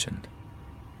urban legend.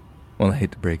 Well, I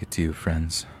hate to break it to you,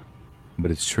 friends, but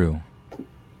it's true.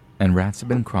 And rats have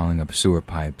been crawling up sewer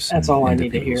pipes and into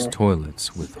people's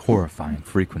toilets with horrifying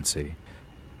frequency,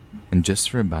 and just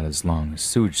for about as long as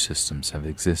sewage systems have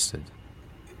existed.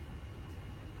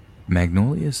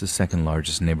 Magnolia is the second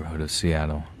largest neighborhood of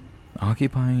Seattle,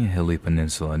 occupying a hilly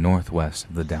peninsula northwest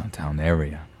of the downtown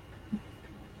area.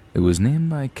 It was named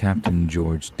by Captain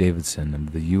George Davidson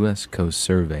of the U.S. Coast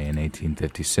Survey in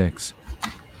 1856,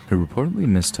 who reportedly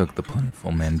mistook the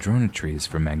plentiful madrona trees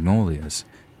for magnolias,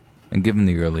 and given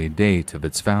the early date of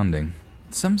its founding,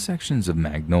 some sections of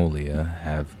Magnolia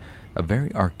have a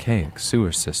very archaic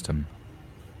sewer system.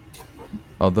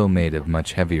 Although made of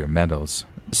much heavier metals,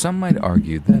 some might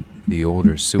argue that the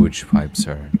older sewage pipes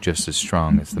are just as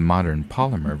strong as the modern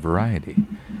polymer variety.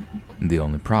 The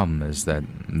only problem is that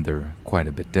they're quite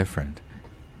a bit different.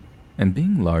 And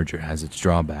being larger has its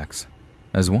drawbacks,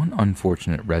 as one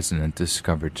unfortunate resident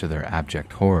discovered to their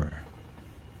abject horror.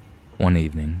 One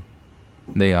evening,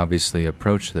 they obviously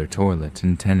approached their toilet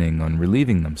intending on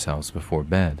relieving themselves before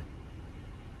bed.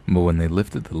 But when they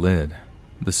lifted the lid,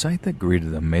 the sight that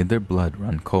greeted them made their blood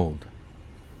run cold.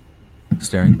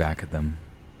 Staring back at them,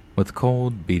 with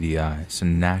cold, beady eyes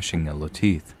and gnashing yellow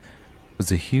teeth,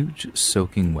 was a huge,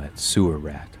 soaking wet sewer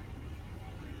rat.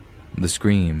 The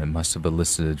scream it must have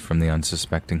elicited from the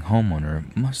unsuspecting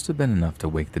homeowner must have been enough to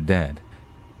wake the dead,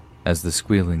 as the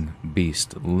squealing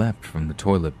beast leapt from the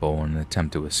toilet bowl in an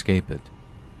attempt to escape it.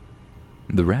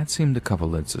 The rat seemed to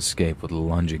couple its escape with a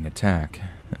lunging attack,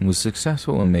 and was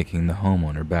successful in making the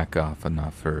homeowner back off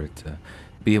enough for it to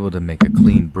be able to make a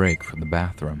clean break for the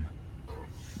bathroom.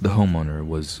 The homeowner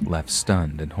was left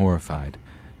stunned and horrified,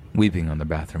 weeping on the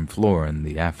bathroom floor in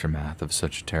the aftermath of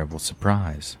such a terrible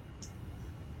surprise.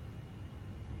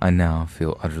 I now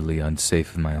feel utterly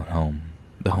unsafe in my own home,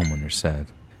 the homeowner said,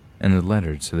 in a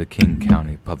letter to the King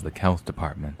County Public Health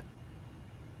Department.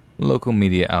 Local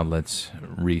media outlets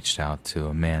reached out to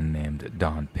a man named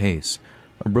Don Pace,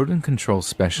 a rodent control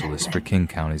specialist for King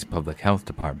County's Public Health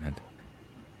Department.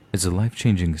 It's a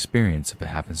life-changing experience if it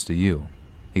happens to you,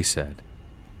 he said,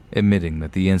 admitting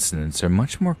that the incidents are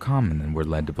much more common than we're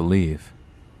led to believe.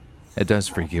 It does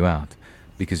freak you out,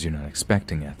 because you're not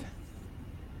expecting it.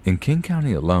 In King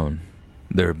County alone,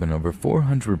 there have been over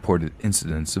 400 reported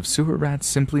incidents of sewer rats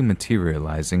simply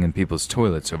materializing in people's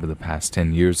toilets over the past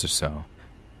 10 years or so.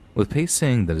 with Pace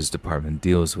saying that his department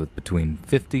deals with between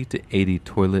 50 to 80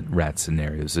 toilet rat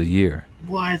scenarios a year.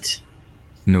 What?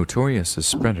 Notorious as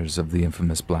spreaders of the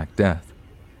infamous Black Death,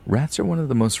 rats are one of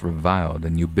the most reviled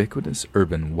and ubiquitous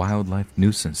urban wildlife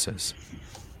nuisances.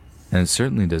 And it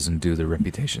certainly doesn't do their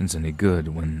reputations any good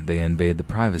when they invade the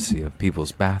privacy of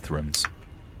people's bathrooms.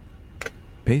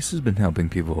 Pace has been helping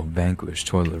people vanquish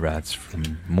toilet rats for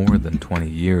more than 20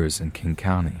 years in King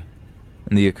County,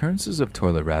 and the occurrences of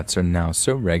toilet rats are now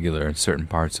so regular in certain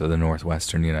parts of the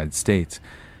northwestern United States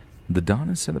that Don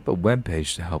has set up a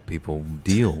webpage to help people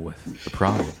deal with the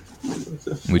problem.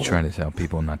 We try to tell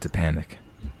people not to panic.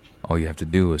 All you have to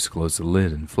do is close the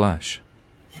lid and flush.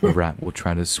 A rat will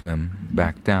try to swim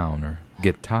back down or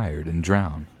get tired and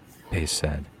drown, Pace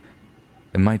said.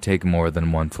 It might take more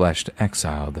than one flesh to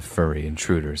exile the furry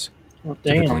intruders. Well,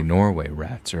 typically, Norway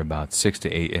rats are about 6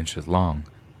 to 8 inches long,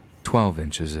 12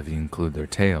 inches if you include their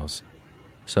tails.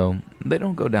 So they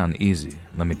don't go down easy,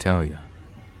 let me tell you.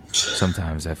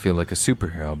 Sometimes I feel like a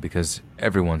superhero because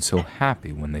everyone's so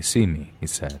happy when they see me, he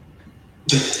said.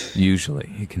 Usually,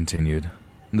 he continued,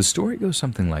 the story goes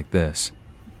something like this.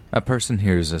 A person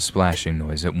hears a splashing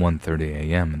noise at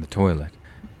 1:30 a.m. in the toilet.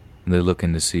 They look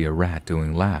in to see a rat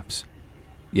doing laps.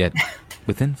 Yet,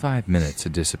 within 5 minutes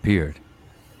it disappeared.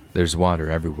 There's water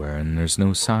everywhere and there's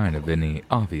no sign of any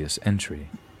obvious entry.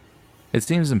 It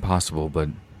seems impossible, but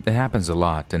it happens a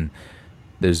lot, and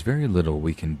there's very little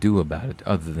we can do about it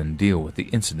other than deal with the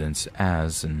incidents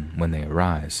as and when they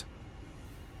arise.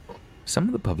 Some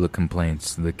of the public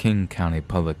complaints to the King County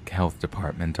Public Health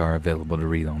Department are available to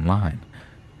read online.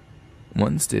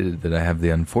 One stated that I have the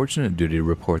unfortunate duty to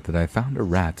report that I found a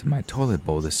rat in my toilet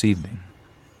bowl this evening,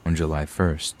 on July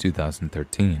 1st,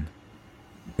 2013.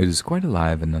 It is quite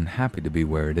alive and unhappy to be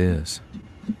where it is.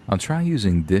 I'll try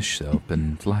using dish soap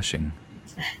and flushing.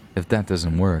 If that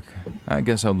doesn't work, I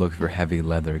guess I'll look for heavy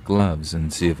leather gloves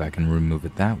and see if I can remove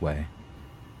it that way.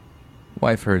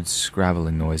 Wife heard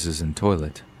scrabbling noises in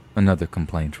toilet. Another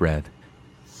complaint read,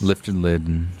 lifted lid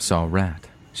and saw rat.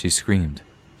 She screamed.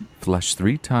 Flushed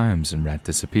 3 times and rat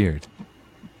disappeared.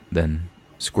 Then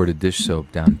squirted dish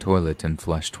soap down toilet and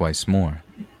flushed twice more.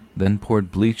 Then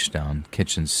poured bleach down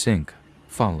kitchen sink,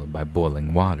 followed by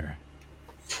boiling water.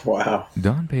 Wow.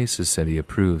 Don Pace has said he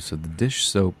approves of the dish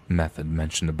soap method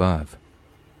mentioned above.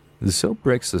 The soap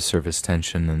breaks the surface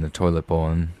tension in the toilet bowl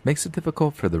and makes it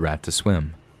difficult for the rat to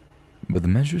swim. But the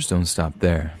measures don't stop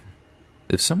there.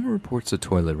 If someone reports a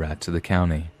toilet rat to the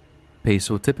county, Pace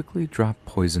will typically drop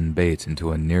poison bait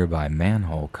into a nearby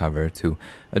manhole cover to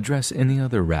address any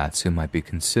other rats who might be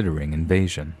considering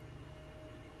invasion.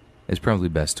 It's probably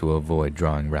best to avoid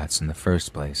drawing rats in the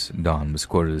first place, Don was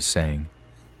quoted as saying.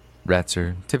 Rats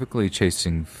are typically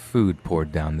chasing food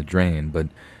poured down the drain, but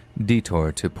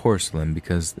detour to porcelain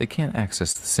because they can't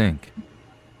access the sink.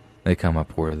 They come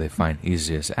up where they find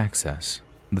easiest access,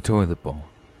 the toilet bowl.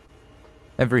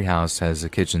 Every house has a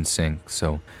kitchen sink,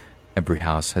 so every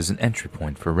house has an entry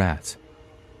point for rats.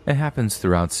 It happens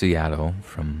throughout Seattle,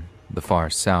 from the far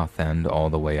south end all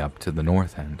the way up to the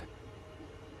north end.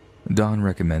 Don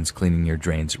recommends cleaning your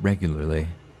drains regularly,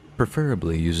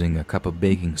 preferably using a cup of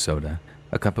baking soda,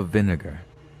 a cup of vinegar,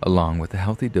 along with a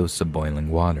healthy dose of boiling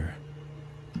water.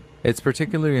 It's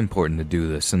particularly important to do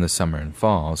this in the summer and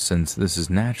fall, since this is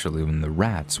naturally when the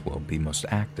rats will be most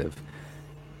active.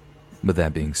 But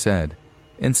that being said,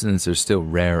 incidents are still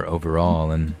rare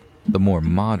overall, and the more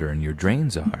modern your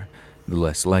drains are, the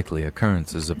less likely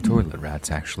occurrences of toilet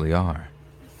rats actually are.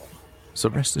 So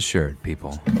rest assured,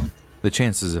 people, the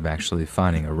chances of actually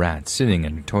finding a rat sitting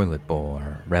in your toilet bowl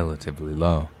are relatively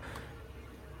low.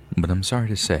 But I'm sorry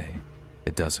to say,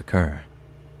 it does occur.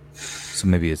 So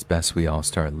maybe it's best we all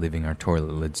start leaving our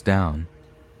toilet lids down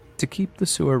to keep the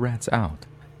sewer rats out.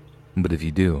 But if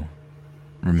you do,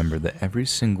 remember that every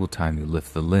single time you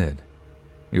lift the lid,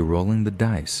 you're rolling the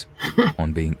dice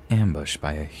on being ambushed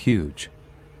by a huge,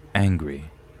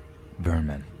 angry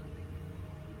vermin.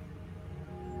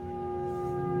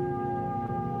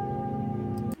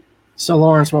 So,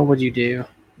 Lawrence, what would you do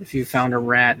if you found a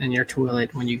rat in your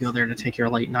toilet when you go there to take your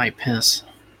late night piss?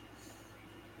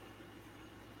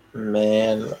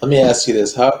 Man, let me ask you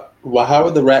this. How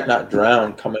would the rat not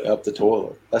drown coming up the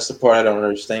toilet? That's the part I don't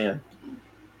understand.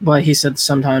 But he said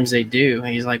sometimes they do.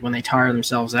 He's like when they tire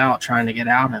themselves out trying to get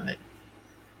out of it.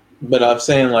 But I'm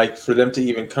saying, like, for them to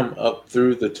even come up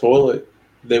through the toilet,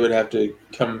 they would have to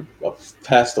come up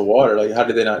past the water. Like, how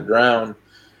did they not drown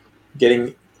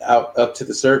getting out up to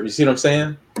the surface? You see what I'm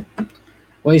saying?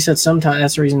 Well, he said sometimes,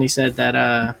 that's the reason he said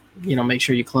that, make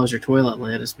sure you close your toilet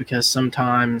lid, is because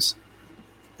sometimes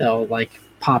they'll, like,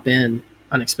 pop in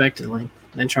unexpectedly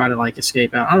and try to, like,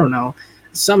 escape out. I don't know.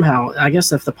 somehow, I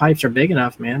guess if the pipes are big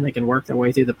enough, man, they can work their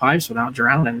way through the pipes without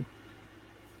drowning.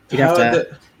 You'd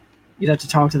have to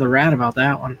talk to the rat about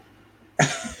that one.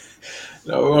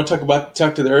 No, we want to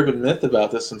talk to the urban myth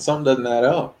about this, and something doesn't add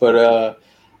up. But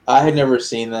I had never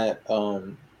seen that.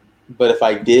 But if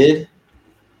I did,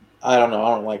 I don't know.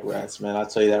 I don't like rats, man. I'll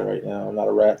tell you that right now. I'm not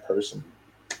a rat person.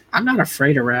 I'm not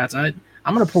afraid of rats. I'm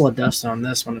gonna pull a Dustin on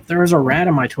this one. If there was a rat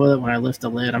in my toilet when I lift the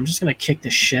lid, I'm just gonna kick the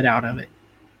shit out of it.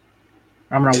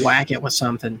 I'm gonna whack it with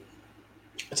something.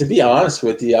 To be honest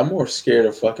with you, I'm more scared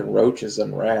of fucking roaches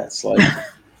than rats. Like,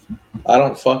 I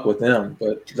don't fuck with them,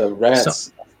 but the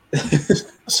rats.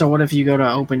 So what if you go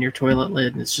to open your toilet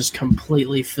lid and it's just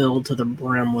completely filled to the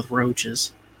brim with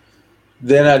roaches?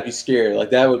 Then I'd be scared.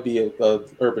 Like, that would be a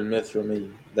urban myth for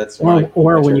me. That's why.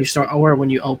 Or when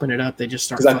you open it up, they just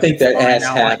start. Because I think that has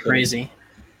happened. Like crazy.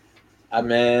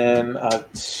 I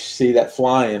see that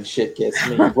flying shit gets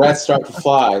me. Rats start to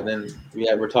fly, then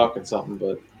we're talking something.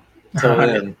 But until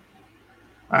then,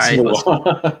 all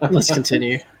right, let's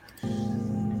continue.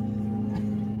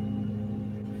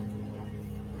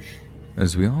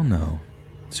 As we all know,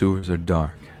 sewers are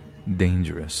dark,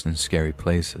 dangerous, and scary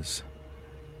places.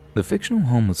 The fictional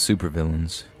home of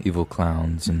supervillains, evil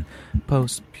clowns, and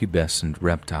post-pubescent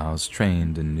reptiles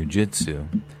trained in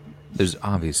nujitsu, there's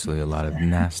obviously a lot of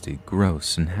nasty,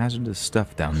 gross, and hazardous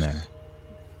stuff down there.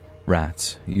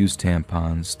 Rats, used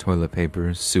tampons, toilet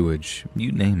paper, sewage,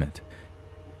 you name it.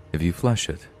 If you flush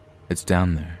it, it's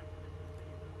down there.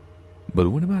 But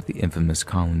what about the infamous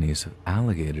colonies of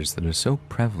alligators that are so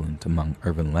prevalent among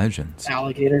urban legends?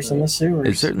 Alligators in the sewers.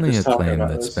 It's certainly a claim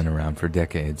that's been around for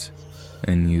decades,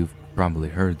 and you've probably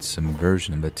heard some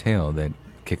version of a tale that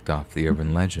kicked off the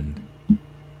urban legend.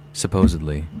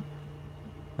 Supposedly,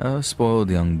 a spoiled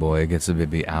young boy gets a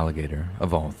baby alligator,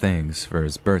 of all things, for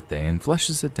his birthday and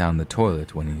flushes it down the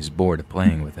toilet when he's bored of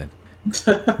playing with it.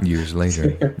 Years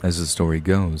later, as the story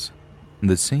goes,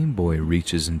 the same boy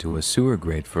reaches into a sewer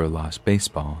grate for a lost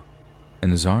baseball,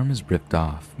 and his arm is ripped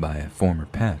off by a former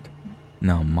pet,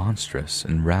 now monstrous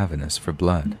and ravenous for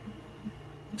blood.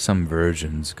 Some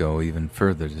versions go even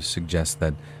further to suggest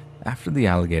that after the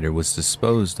alligator was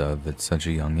disposed of at such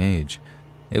a young age,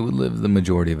 it would live the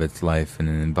majority of its life in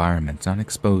an environment not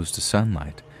exposed to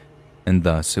sunlight, and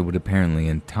thus it would apparently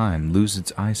in time lose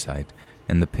its eyesight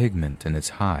and the pigment in its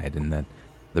hide, and that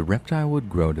the reptile would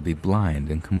grow to be blind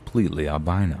and completely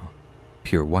albino,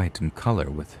 pure white in color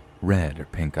with red or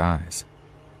pink eyes.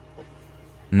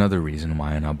 Another reason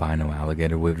why an albino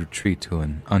alligator would retreat to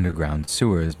an underground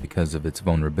sewer is because of its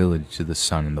vulnerability to the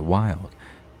sun in the wild.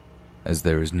 As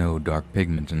there is no dark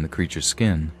pigment in the creature's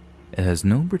skin, it has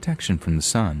no protection from the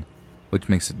sun, which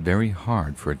makes it very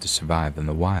hard for it to survive in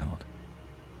the wild.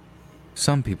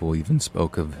 Some people even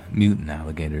spoke of mutant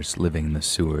alligators living in the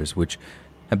sewers, which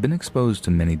have been exposed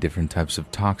to many different types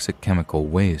of toxic chemical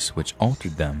waste which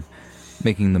altered them,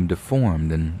 making them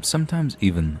deformed and sometimes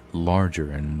even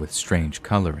larger and with strange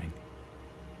coloring.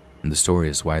 And the story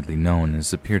is widely known and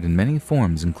has appeared in many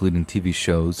forms, including TV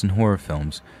shows and horror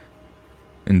films.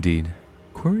 Indeed,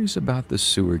 queries about the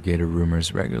sewer gator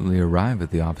rumors regularly arrive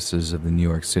at the offices of the New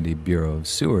York City Bureau of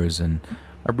Sewers and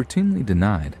are routinely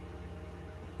denied.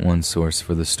 One source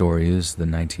for the story is the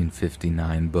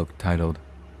 1959 book titled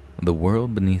The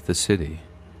World Beneath the City,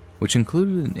 which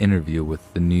included an interview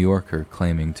with the New Yorker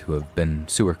claiming to have been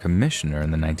sewer commissioner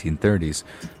in the 1930s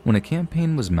when a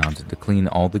campaign was mounted to clean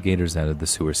all the gators out of the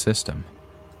sewer system.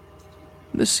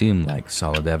 This seemed like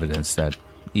solid evidence that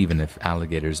even if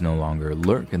alligators no longer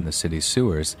lurk in the city's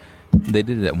sewers, they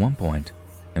did at one point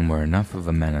and were enough of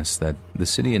a menace that the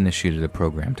city initiated a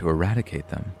program to eradicate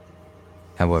them.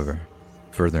 However,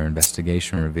 further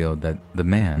investigation revealed that the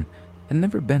man had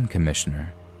never been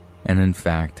commissioner, and in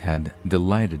fact had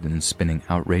delighted in spinning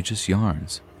outrageous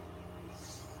yarns.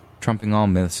 Trumping all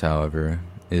myths, however,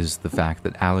 is the fact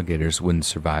that alligators wouldn't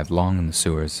survive long in the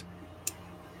sewers.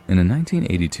 In a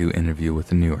 1982 interview with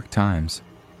the New York Times,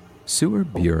 Sewer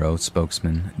Bureau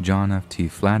spokesman John F. T.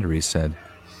 Flattery said,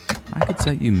 "I could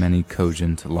cite you many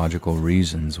cogent, logical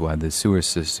reasons why the sewer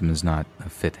system is not a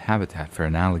fit habitat for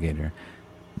an alligator,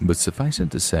 but suffice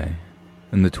it to say,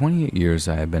 in the 28 years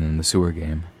I have been in the sewer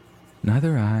game,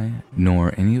 neither I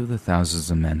nor any of the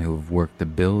thousands of men who have worked to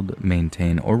build,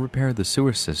 maintain, or repair the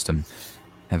sewer system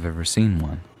have ever seen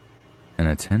one, and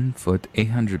a 10-foot,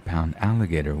 800-pound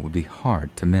alligator would be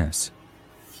hard to miss.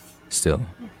 Still,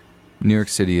 New York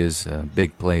City is a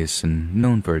big place and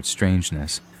known for its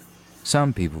strangeness.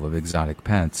 Some people have exotic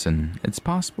pets, and it's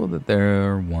possible that there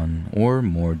are one or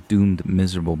more doomed,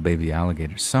 miserable baby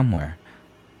alligators somewhere.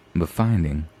 But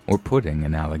finding or putting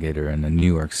an alligator in a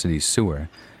New York City sewer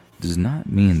does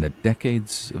not mean that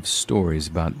decades of stories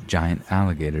about giant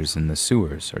alligators in the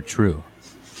sewers are true.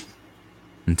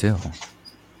 Until,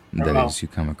 that is, you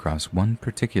come across one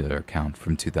particular account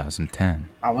from 2010.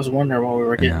 I was wondering what we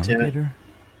were getting to. An alligator?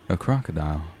 A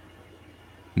crocodile?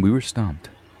 We were stumped.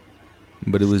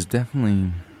 But it was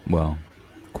definitely, well,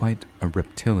 quite a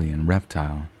reptilian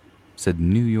reptile, said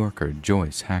New Yorker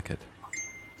Joyce Hackett.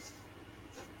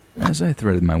 As I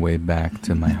threaded my way back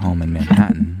to my home in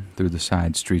Manhattan through the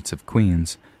side streets of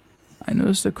Queens, I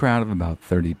noticed a crowd of about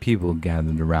 30 people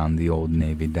gathered around the Old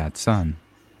Navy Datsun.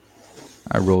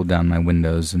 I rolled down my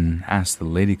windows and asked the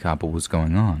lady cop what was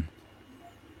going on.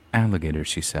 Alligator,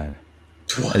 she said,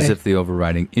 as if the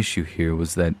overriding issue here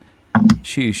was that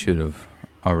she should have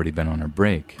already been on her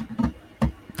break.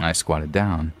 I squatted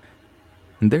down,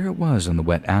 and there it was on the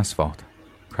wet asphalt,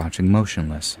 crouching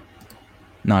motionless.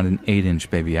 Not an 8-inch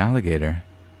baby alligator.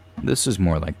 This is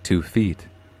more like 2 feet.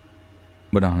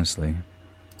 But honestly,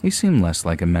 he seemed less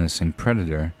like a menacing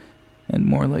predator and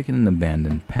more like an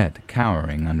abandoned pet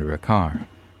cowering under a car.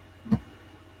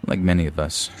 Like many of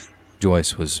us,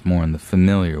 Joyce was more than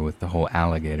familiar with the whole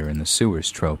alligator in the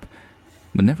sewers trope,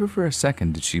 but never for a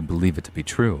second did she believe it to be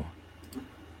true.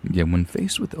 Yet when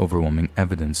faced with overwhelming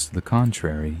evidence to the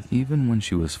contrary, even when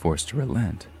she was forced to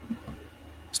relent,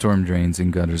 storm drains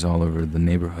and gutters all over the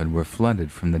neighborhood were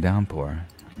flooded from the downpour,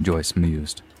 Joyce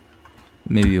mused.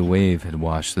 Maybe a wave had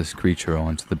washed this creature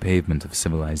onto the pavement of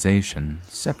civilization,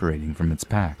 separating from its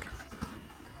pack.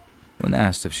 When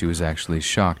asked if she was actually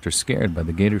shocked or scared by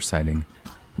the gator sighting,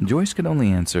 Joyce could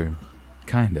only answer,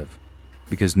 kind of,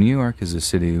 because New York is a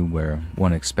city where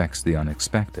one expects the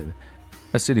unexpected,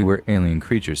 a city where alien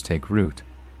creatures take root,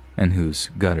 and whose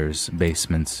gutters,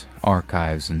 basements,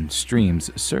 archives, and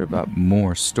streams serve up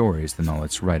more stories than all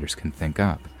its writers can think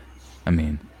up. I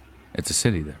mean, it's a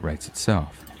city that writes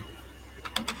itself.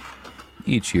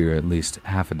 Each year, at least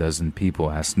half a dozen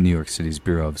people ask New York City's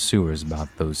Bureau of Sewers about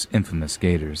those infamous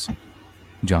gators.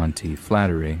 John T.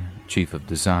 Flattery, chief of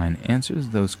design, answers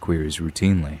those queries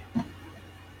routinely.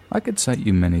 I could cite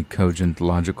you many cogent,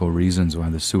 logical reasons why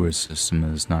the sewer system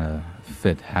is not a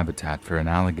fit habitat for an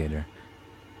alligator.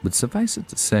 But suffice it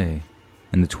to say,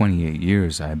 in the 28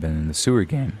 years I have been in the sewer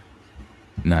game,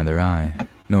 neither I,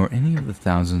 nor any of the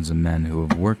thousands of men who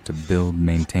have worked to build,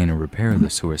 maintain, or repair the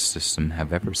sewer system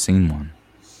have ever seen one.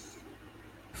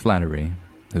 Flattery,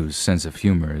 whose sense of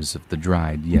humor is of the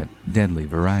dried yet deadly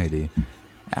variety,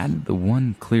 added the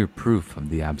one clear proof of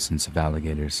the absence of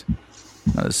alligators.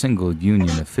 Not a single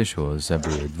union official has ever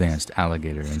advanced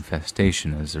alligator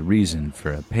infestation as a reason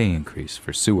for a pay increase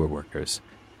for sewer workers.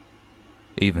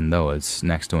 Even though it's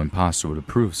next to impossible to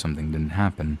prove something didn't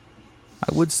happen,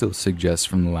 I would still suggest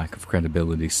from the lack of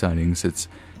credibility sightings, it's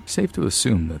safe to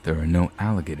assume that there are no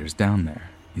alligators down there,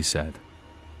 he said.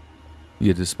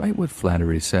 Yet despite what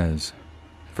Flattery says,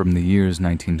 from the years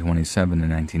 1927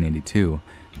 and 1982,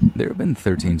 there have been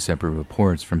 13 separate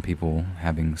reports from people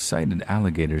having sighted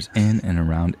alligators in and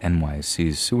around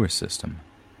NYC's sewer system.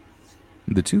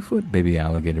 The 2-foot baby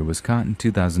alligator was caught in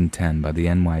 2010 by the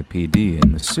NYPD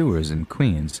in the sewers in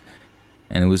Queens,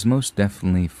 and it was most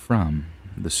definitely from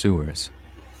the sewers.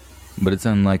 But it's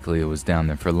unlikely it was down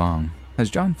there for long, as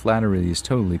John Flattery is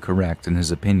totally correct in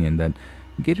his opinion that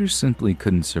gators simply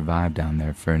couldn't survive down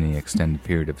there for any extended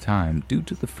period of time due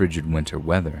to the frigid winter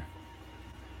weather.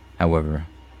 However,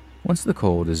 once the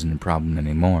cold isn't a problem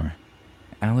anymore,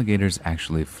 alligators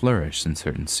actually flourish in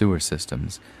certain sewer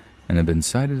systems and have been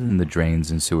sighted in the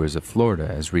drains and sewers of Florida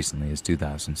as recently as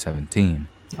 2017.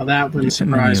 Oh, that wouldn't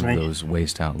surprise me. Many of those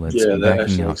waste outlets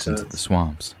backing out into the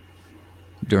swamps.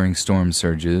 During storm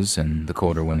surges and the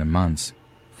colder winter months,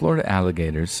 Florida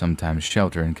alligators sometimes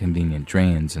shelter in convenient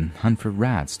drains and hunt for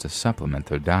rats to supplement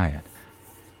their diet.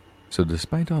 So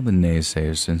despite all the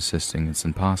naysayers insisting it's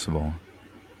impossible,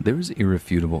 there is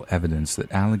irrefutable evidence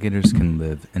that alligators can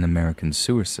live in American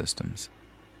sewer systems.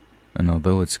 And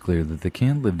although it's clear that they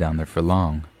can't live down there for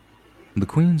long, the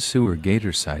Queens sewer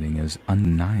gator sighting is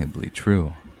undeniably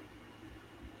true.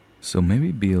 So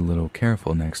maybe be a little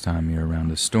careful next time you're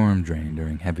around a storm drain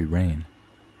during heavy rain,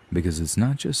 because it's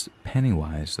not just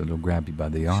Pennywise that'll grab you by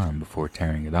the arm before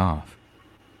tearing it off.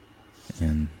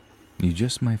 And you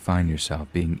just might find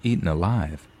yourself being eaten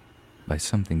alive by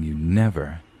something you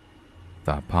never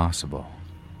thought possible.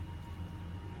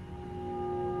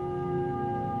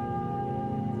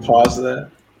 Pause that.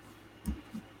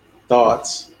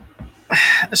 Thoughts?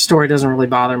 The story doesn't really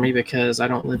bother me because I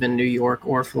don't live in New York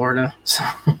or Florida. So.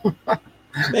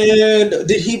 Man,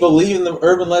 did he believe in the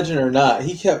urban legend or not?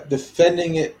 He kept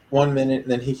defending it one minute,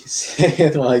 and then he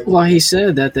said like... Well, he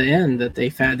said at the end that they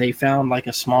found like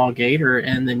a small gator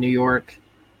in the New York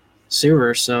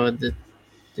sewers. So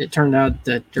it turned out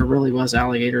that there really was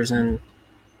alligators in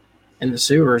the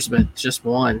sewers, but just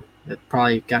one that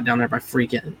probably got down there by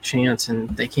freaking chance, and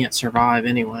they can't survive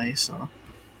anyway. So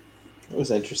it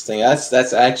was interesting.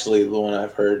 That's actually the one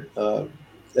I've heard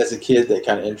as a kid that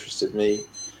kind of interested me,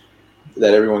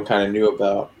 that everyone kind of knew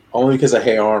about, only because of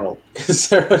Hey Arnold. Because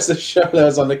there was a show that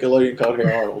was on Nickelodeon called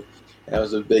Hey Arnold. That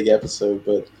was a big episode,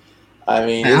 but I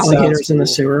mean, alligators in the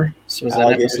sewer. So was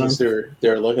alligators in the sewer. They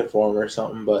were looking for them or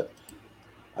something, but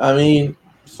I mean,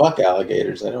 fuck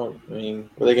alligators. I mean,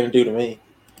 what are they going to do to me?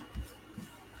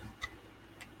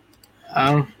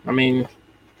 I mean,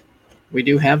 we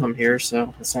do have them here,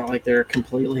 so it's not like they're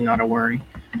completely not a worry.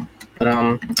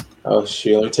 But oh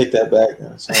shit! Let me take that back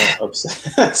now. So I'm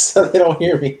upset, so they don't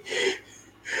hear me.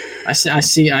 I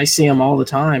see them all the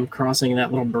time crossing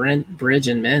that little bridge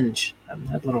in Minge,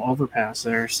 that little overpass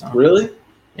there. So really,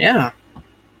 yeah.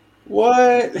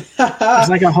 What? There's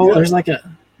like a whole. There's like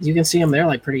a. You can see them there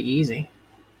like pretty easy.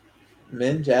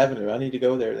 Minge Avenue. I need to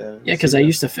go there then. Yeah, because I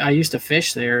used to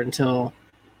fish there until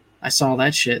I saw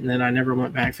that shit, and then I never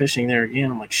went back fishing there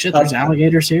again. I'm like, shit, there's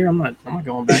alligators here. I'm not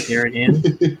going back there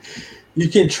again. You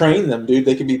can train them, dude.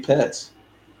 They can be pets.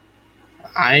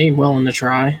 I ain't willing to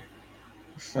try.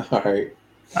 All right.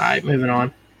 Moving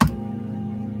on.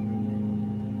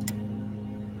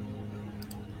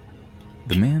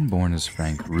 The man born as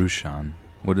Frank Rushan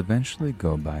would eventually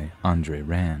go by Andre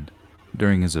Rand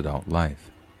during his adult life.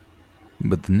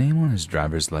 But the name on his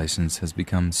driver's license has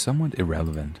become somewhat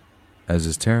irrelevant, as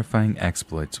his terrifying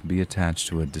exploits will be attached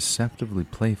to a deceptively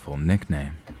playful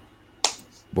nickname.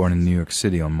 Born in New York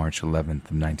City on March 11th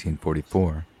of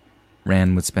 1944,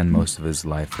 Rand would spend most of his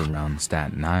life around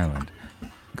Staten Island,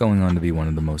 going on to be one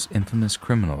of the most infamous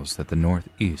criminals that the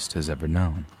Northeast has ever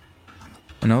known.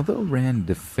 And although Rand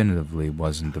definitively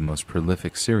wasn't the most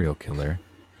prolific serial killer,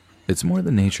 it's more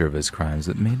the nature of his crimes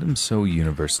that made him so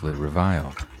universally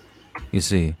reviled. You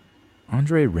see,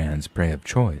 Andre Rand's prey of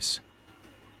choice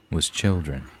was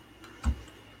children.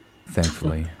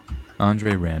 Thankfully,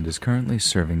 Andre Rand is currently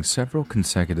serving several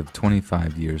consecutive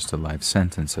 25 years to life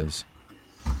sentences.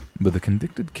 But the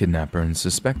convicted kidnapper and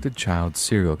suspected child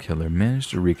serial killer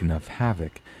managed to wreak enough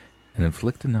havoc and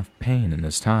inflict enough pain in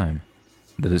his time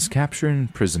that his capture and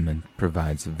imprisonment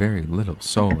provides very little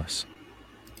solace.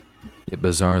 Yet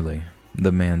bizarrely,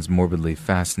 the man's morbidly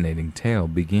fascinating tale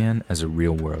began as a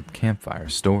real-world campfire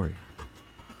story.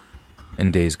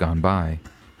 In days gone by,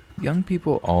 young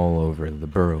people all over the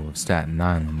borough of Staten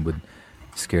Island would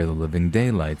scare the living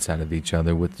daylights out of each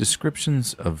other with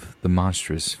descriptions of the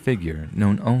monstrous figure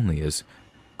known only as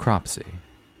Cropsy,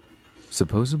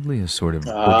 supposedly a sort of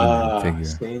boogeyman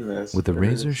figure with a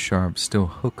razor-sharp steel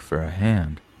hook for a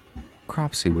hand.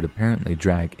 Cropsy would apparently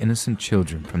drag innocent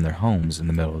children from their homes in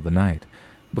the middle of the night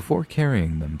before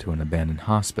carrying them to an abandoned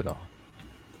hospital.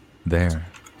 There,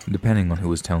 depending on who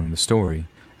was telling the story,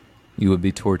 you would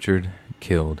be tortured,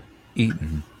 killed,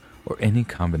 eaten, or any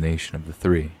combination of the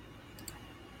three.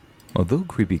 Although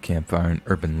creepy campfire and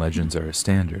urban legends are a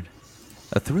standard,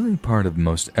 a thrilling part of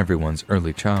most everyone's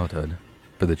early childhood,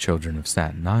 for the children of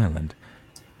Staten Island,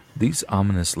 these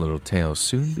ominous little tales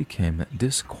soon became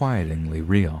disquietingly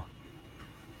real.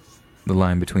 The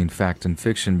line between fact and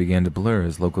fiction began to blur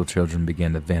as local children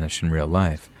began to vanish in real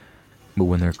life, but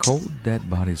when their cold, dead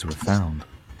bodies were found,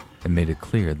 it made it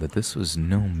clear that this was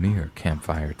no mere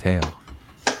campfire tale.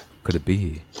 Could it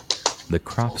be that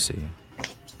Cropsy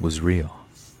was real?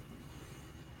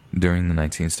 During the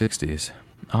 1960s,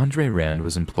 Andre Rand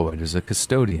was employed as a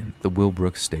custodian at the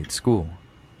Willowbrook State School.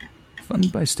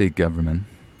 Funded by state government,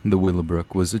 the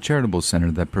Willowbrook was a charitable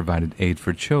center that provided aid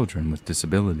for children with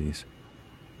disabilities.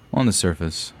 On the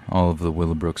surface, all of the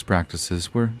Willowbrook's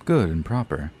practices were good and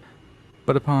proper,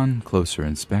 but upon closer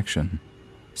inspection,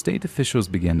 state officials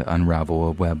began to unravel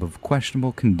a web of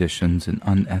questionable conditions and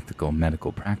unethical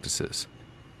medical practices.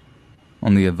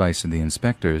 On the advice of the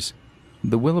inspectors,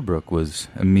 the Willowbrook was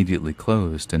immediately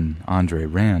closed and Andre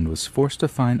Rand was forced to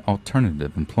find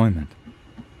alternative employment.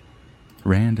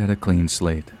 Rand had a clean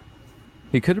slate.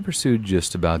 He could have pursued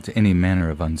just about any manner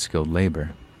of unskilled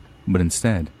labor, but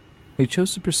instead, he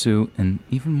chose to pursue an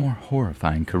even more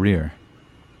horrifying career.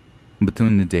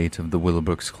 Between the date of the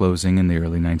Willowbrook's closing in the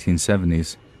early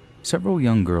 1970s, several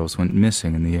young girls went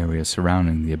missing in the area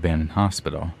surrounding the abandoned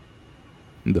hospital.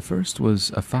 The first was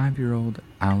a 5-year-old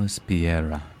Alice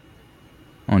Piera.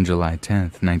 On July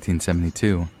 10th,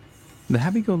 1972, the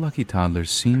happy-go-lucky toddler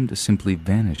seemed to simply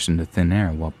vanish into thin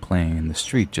air while playing in the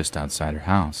street just outside her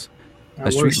house,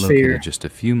 a street located just a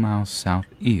few miles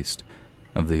southeast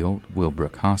of the old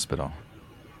Willowbrook Hospital.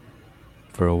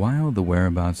 For a while, the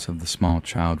whereabouts of the small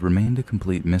child remained a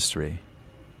complete mystery.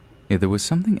 Yet there was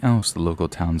something else the local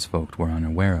townsfolk were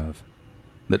unaware of,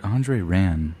 that Andre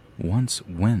Rand once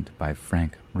went by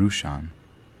Frank Ruchon,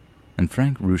 and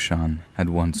Frank Ruchon had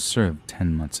once served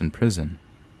 10 months in prison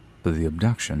for the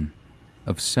abduction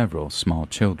of several small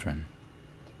children.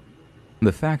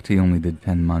 The fact he only did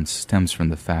 10 months stems from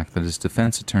the fact that his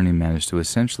defense attorney managed to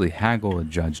essentially haggle a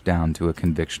judge down to a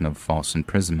conviction of false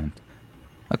imprisonment,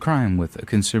 a crime with a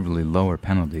considerably lower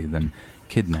penalty than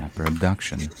kidnap or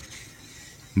abduction.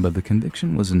 But the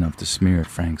conviction was enough to smear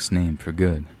Frank's name for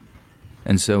good,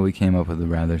 and so he came up with a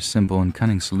rather simple and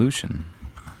cunning solution.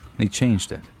 He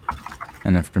changed it,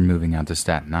 and after moving out to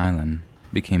Staten Island,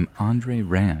 became Andre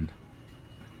Rand.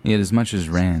 Yet as much as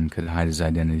Rand could hide his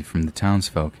identity from the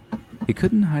townsfolk, he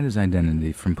couldn't hide his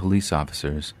identity from police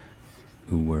officers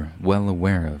who were well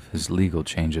aware of his legal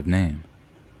change of name.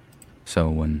 So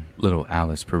when little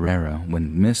Alice Pereira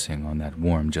went missing on that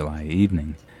warm July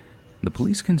evening, the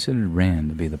police considered Rand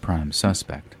to be the prime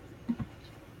suspect.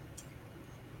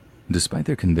 Despite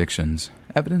their convictions,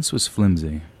 evidence was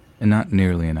flimsy and not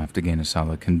nearly enough to gain a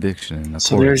solid conviction in a court.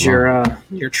 So there's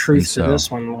your truth to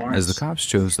this one, Lawrence. As the cops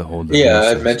chose to hold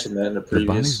I mentioned that in a previous.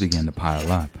 The bodies began to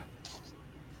pile up.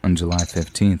 On July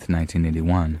 15th,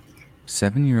 1981,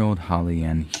 7-year-old Holly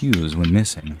Ann Hughes went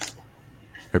missing.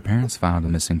 Her parents filed a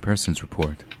missing persons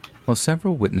report, while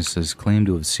several witnesses claimed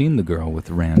to have seen the girl with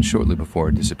Rand shortly before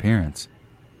her disappearance.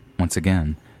 Once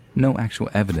again, no actual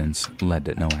evidence led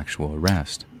to no actual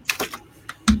arrest.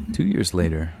 2 years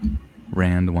later,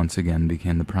 Rand once again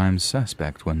became the prime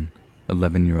suspect when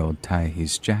 11-year-old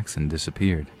Tyhees Jackson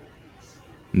disappeared.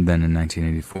 Then in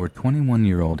 1984,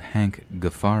 21-year-old Hank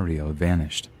Gaffario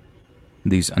vanished.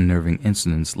 These unnerving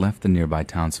incidents left the nearby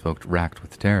townsfolk racked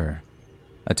with terror,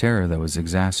 a terror that was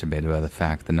exacerbated by the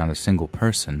fact that not a single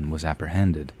person was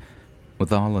apprehended,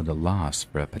 with all at a loss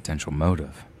for a potential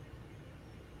motive.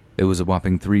 It was a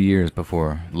whopping 3 years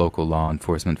before local law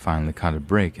enforcement finally caught a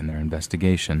break in their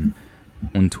investigation,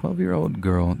 when 12-year-old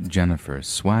girl Jennifer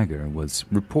Swagger was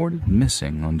reported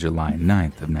missing on July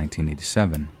 9th of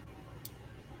 1987.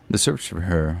 The search for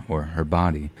her, or her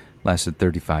body, lasted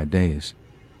 35 days,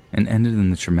 and ended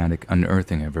in the traumatic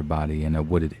unearthing of her body in a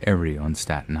wooded area on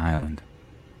Staten Island.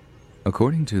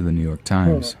 According to the New York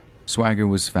Times, Swagger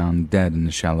was found dead in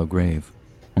a shallow grave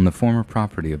on the former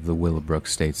property of the Willowbrook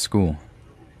State School.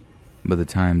 By the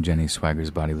time Jenny Swagger's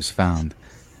body was found,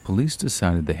 police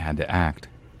decided they had to act,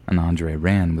 and Andre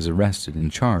Rand was arrested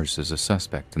and charged as a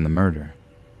suspect in the murder.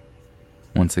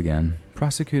 Once again,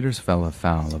 prosecutors fell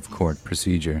afoul of court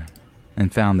procedure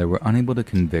and found they were unable to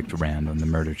convict Rand on the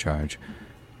murder charge,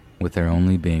 with there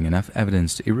only being enough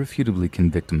evidence to irrefutably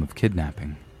convict him of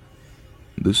kidnapping.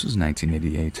 This was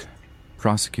 1988.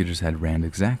 Prosecutors had Rand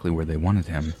exactly where they wanted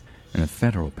him, in a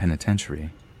federal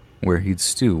penitentiary, where he'd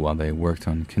stew while they worked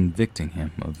on convicting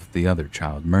him of the other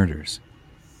child murders.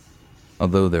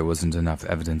 Although there wasn't enough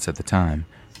evidence at the time,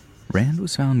 Rand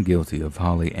was found guilty of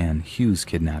Holly Ann Hughes'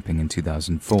 kidnapping in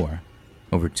 2004,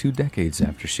 over 2 decades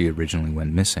after she originally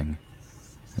went missing.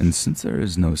 And since there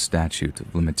is no statute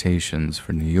of limitations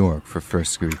for New York for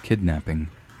first-degree kidnapping,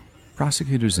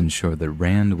 prosecutors ensured that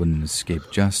Rand wouldn't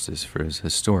escape justice for his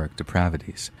historic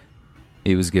depravities.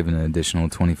 He was given an additional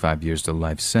 25 years to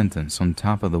life sentence on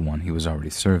top of the one he was already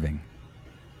serving.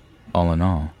 All in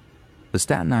all, the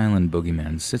Staten Island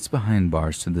boogeyman sits behind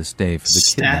bars to this day for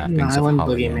the kidnappings of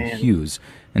Holly Ann Hughes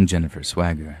and Jennifer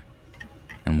Swagger,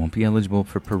 and won't be eligible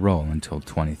for parole until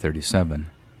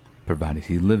 2037, provided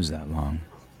he lives that long.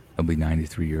 He'll be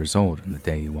 93 years old on the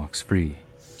day he walks free.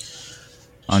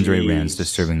 Andre Rand's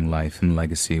disturbing life and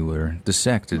legacy were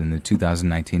dissected in the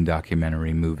 2019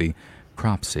 documentary movie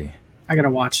Cropsey. I gotta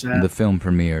watch that. The film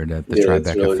premiered at the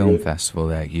Tribeca Film Festival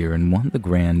that year and won the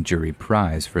Grand Jury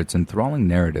Prize for its enthralling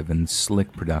narrative and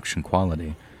slick production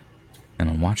quality. And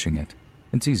on watching it,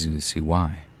 it's easy to see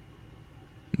why.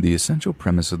 The essential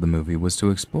premise of the movie was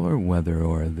to explore whether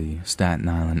or the Staten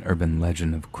Island urban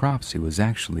legend of Cropsey was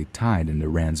actually tied into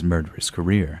Rand's murderous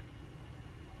career.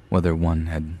 Whether one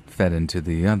had fed into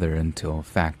the other until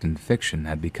fact and fiction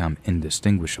had become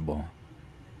indistinguishable.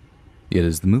 Yet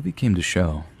as the movie came to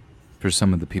show, for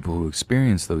some of the people who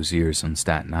experienced those years on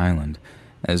Staten Island,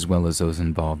 as well as those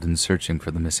involved in searching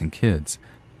for the missing kids,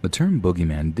 the term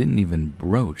boogeyman didn't even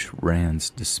broach Rand's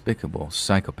despicable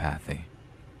psychopathy.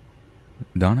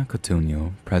 Donna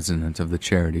Cotugno, president of the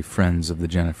charity Friends of the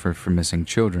Jennifer for Missing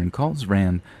Children, calls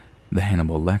Rand the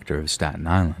Hannibal Lecter of Staten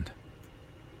Island.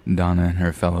 Donna and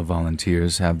her fellow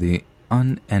volunteers have the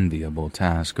unenviable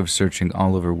task of searching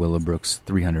all over Willowbrook's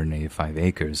 385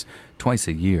 acres twice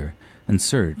a year in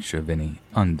search of any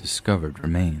undiscovered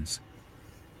remains.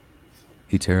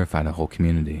 He terrified a whole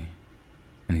community,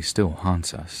 and he still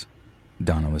haunts us.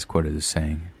 Donna was quoted as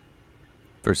saying.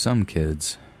 For some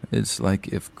kids, it's like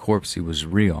if Corpsey was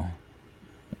real.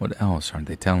 What else aren't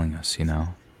they telling us, you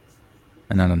know?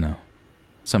 And I don't know.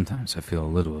 Sometimes I feel a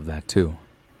little of that too.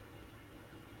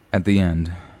 At the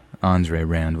end, Andre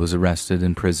Rand was arrested,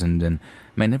 imprisoned, and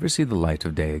may never see the light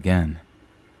of day again.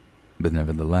 But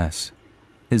nevertheless,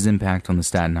 his impact on the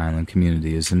Staten Island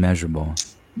community is immeasurable,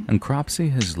 and Cropsey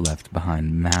has left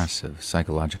behind massive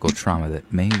psychological trauma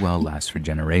that may well last for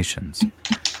generations.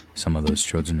 Some of those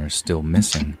children are still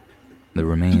missing. The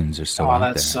remains are still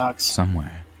out there,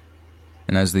 somewhere.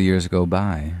 And as the years go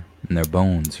by, and their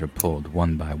bones are pulled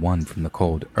one by one from the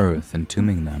cold earth,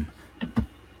 entombing them,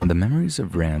 the memories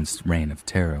of Rand's reign of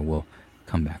terror will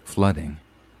come back flooding,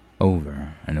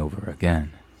 over and over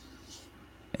again.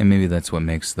 And maybe that's what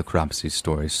makes the Cropsey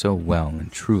story so well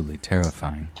and truly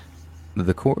terrifying.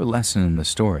 The core lesson in the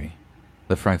story,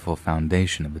 the frightful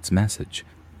foundation of its message,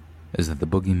 is that the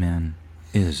boogeyman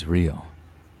is real,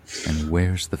 and he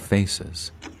wears the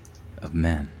faces of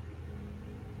men.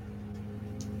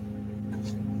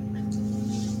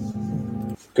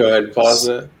 Go ahead, pause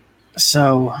it.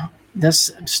 So,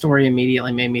 this story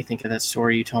immediately made me think of that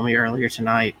story you told me earlier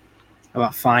tonight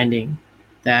about finding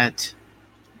that,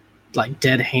 like,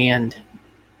 dead hand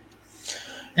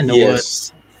in the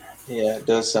woods. Yeah, it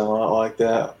does sound a lot like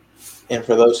that. And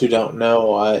for those who don't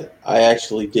know, I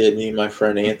actually did. Me and my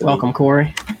friend Anthony. Welcome,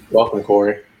 Corey. Welcome,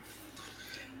 Corey.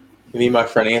 Me and my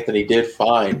friend Anthony did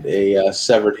find a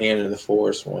severed hand in the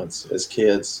forest once as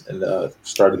kids, and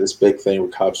started this big thing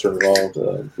where cops were involved.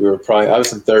 I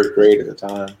was in 3rd grade at the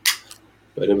time,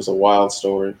 but it was a wild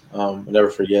story. I'll never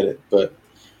forget it. But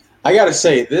I got to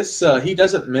say, this he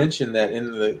doesn't mention that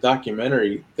in the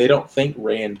documentary. They don't think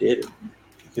Rand did it,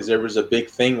 because there was a big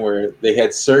thing where they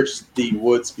had searched the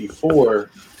woods before,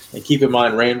 and keep in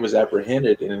mind, Rand was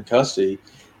apprehended and in custody,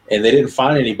 and they didn't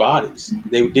find any bodies.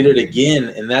 They did it again,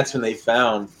 and that's when they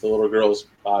found the little girl's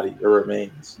body or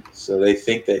remains. So they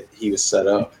think that he was set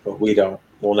up, but we don't.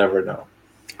 We'll never know.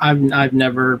 I've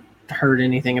never heard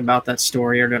anything about that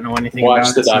story or don't know anything about it.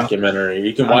 Watch the documentary.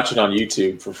 You can watch it on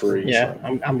YouTube for free. Yeah,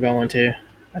 so. I'm going to.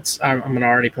 I'm going to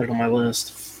already put it on my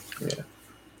list. Yeah.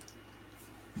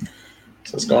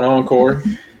 So what's going on, Corey?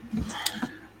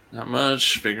 Not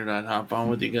much. Figured I'd hop on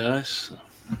with you guys.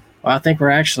 Well, I think we're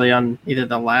actually on either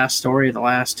the last story or the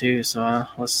last two, so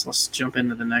let's jump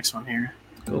into the next one here.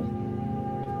 Cool.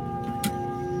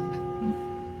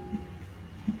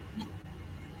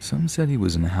 Some said he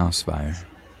was in a house fire,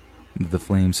 that the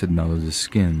flames had mellowed his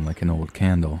skin like an old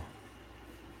candle.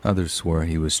 Others swore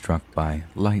he was struck by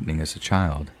lightning as a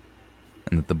child,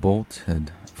 and that the bolt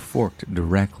had forked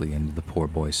directly into the poor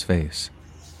boy's face.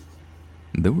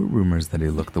 There were rumors that he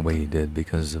looked the way he did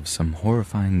because of some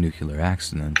horrifying nuclear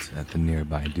accident at the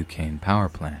nearby Duquesne power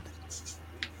plant.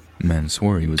 Men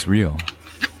swore he was real.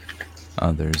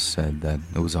 Others said that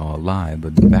it was all a lie,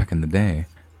 but back in the day,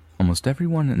 almost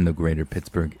everyone in the greater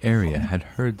Pittsburgh area had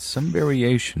heard some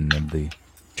variation of the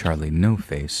Charlie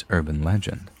No-Face urban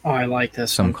legend. Oh, I like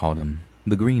this Some one. called him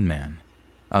the Green Man.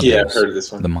 Others, Yeah, I've heard of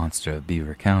this one. the Monster of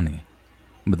Beaver County.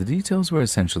 But the details were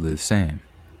essentially the same.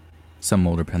 Some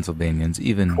older Pennsylvanians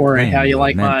even Corey, how you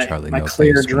like met my Charlie clear No-Face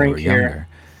when they drink were here? younger,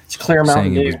 It's Clear Mountain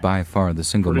saying it was Dew. by far the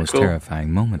single Pretty most cool.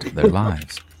 terrifying moment of their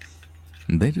lives.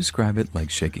 They describe it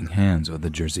like shaking hands with the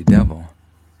Jersey Devil,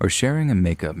 or sharing a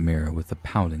makeup mirror with a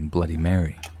pouting Bloody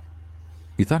Mary.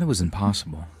 You thought it was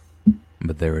impossible,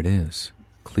 but there it is,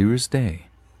 clear as day,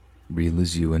 real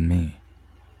as you and me.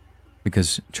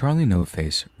 Because Charlie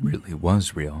No-Face really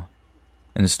was real,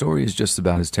 and his story is just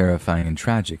about as terrifying and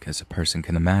tragic as a person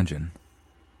can imagine.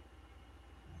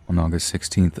 On August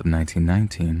 16th of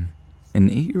 1919, an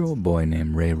 8-year-old boy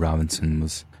named Ray Robinson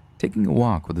was taking a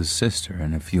walk with his sister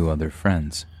and a few other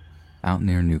friends out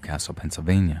near Newcastle,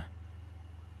 Pennsylvania.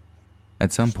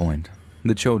 At some point,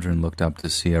 the children looked up to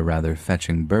see a rather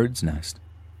fetching bird's nest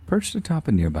perched atop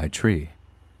a nearby tree.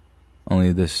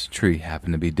 Only this tree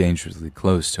happened to be dangerously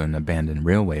close to an abandoned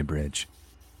railway bridge.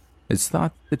 It's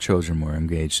thought the children were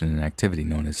engaged in an activity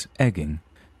known as egging,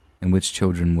 in which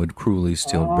children would cruelly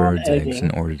steal birds' eggs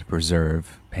in order to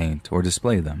preserve, paint, or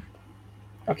display them.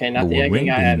 Okay, not But the what egging Ray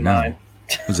I had in didn't know mind.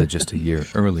 was that just a year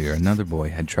earlier, another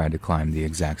boy had tried to climb the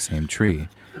exact same tree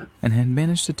and had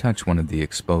managed to touch one of the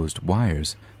exposed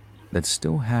wires that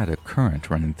still had a current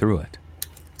running through it.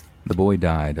 The boy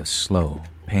died a slow,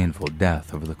 painful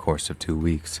death over the course of 2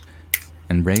 weeks,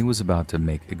 and Ray was about to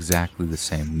make exactly the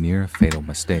same near-fatal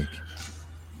mistake.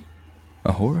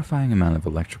 A horrifying amount of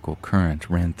electrical current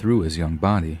ran through his young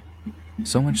body,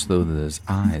 so much so that his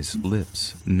eyes,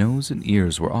 lips, nose, and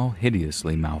ears were all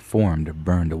hideously malformed or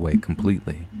burned away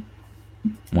completely.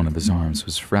 One of his arms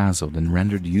was frazzled and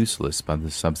rendered useless by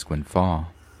the subsequent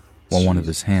fall, while one of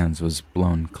his hands was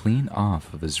blown clean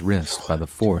off of his wrist by the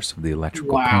force of the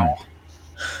electrical current.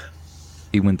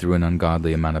 He went through an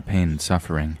ungodly amount of pain and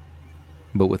suffering,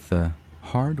 but with the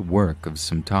hard work of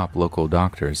some top local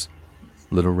doctors,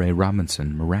 little Ray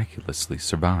Robinson miraculously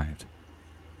survived.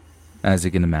 As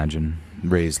you can imagine,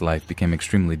 Ray's life became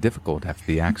extremely difficult after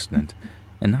the accident,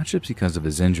 and not just because of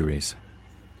his injuries.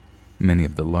 Many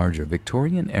of the larger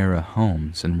Victorian-era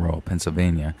homes in rural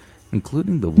Pennsylvania,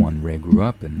 including the one Ray grew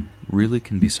up in, really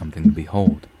can be something to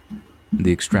behold.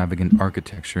 The extravagant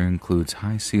architecture includes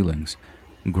high ceilings,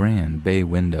 grand bay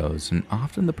windows, and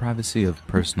often the privacy of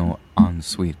personal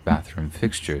ensuite bathroom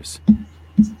fixtures.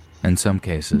 In some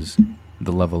cases,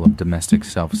 the level of domestic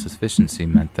self-sufficiency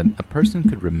meant that a person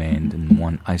could remain in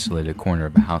one isolated corner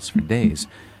of a house for days,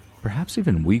 perhaps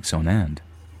even weeks on end,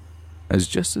 as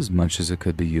just as much as it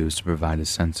could be used to provide a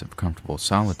sense of comfortable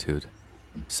solitude.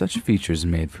 Such features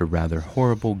made for rather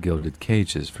horrible gilded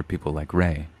cages for people like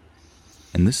Ray.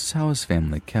 And this is how his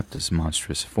family kept his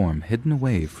monstrous form hidden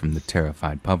away from the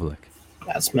terrified public.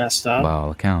 That's messed up. By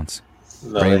all accounts,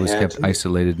 Ray was kept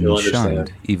isolated and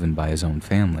shunned even by his own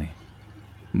family.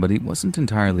 But he wasn't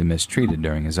entirely mistreated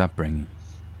during his upbringing.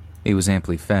 He was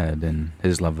amply fed, and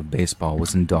his love of baseball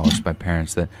was indulged by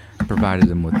parents that provided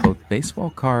him with both baseball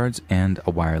cards and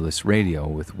a wireless radio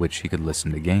with which he could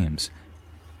listen to games.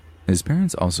 His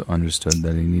parents also understood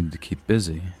that he needed to keep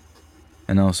busy,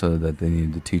 and also that they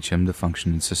needed to teach him to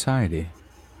function in society.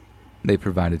 They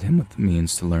provided him with the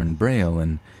means to learn Braille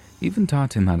and even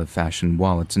taught him how to fashion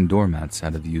wallets and doormats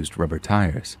out of used rubber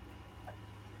tires.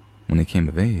 When he came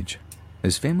of age,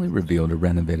 his family revealed a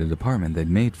renovated apartment they'd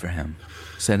made for him,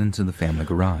 set into the family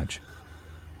garage.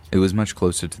 It was much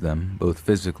closer to them, both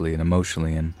physically and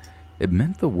emotionally, and it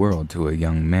meant the world to a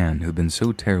young man who'd been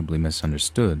so terribly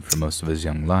misunderstood for most of his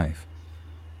young life.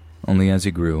 Only as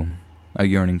he grew, a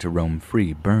yearning to roam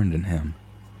free burned in him.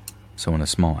 So in a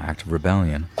small act of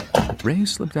rebellion, Ray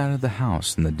slipped out of the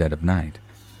house in the dead of night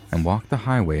and walked the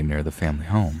highway near the family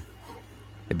home.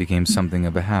 It became something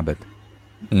of a habit.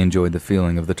 He enjoyed the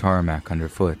feeling of the tarmac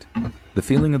underfoot, the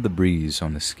feeling of the breeze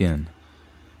on his skin.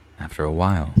 After a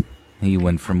while, he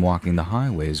went from walking the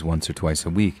highways once or twice a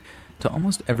week to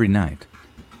almost every night,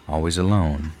 always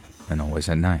alone and always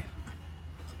at night.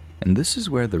 And this is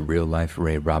where the real-life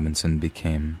Ray Robinson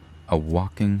became a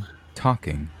walking,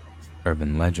 talking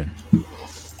urban legend.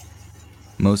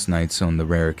 Most nights, on the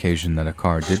rare occasion that a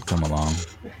car did come along,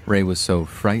 Ray was so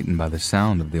frightened by the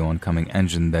sound of the oncoming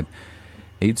engine that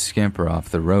he'd scamper off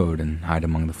the road and hide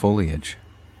among the foliage.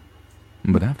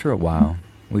 But after a while,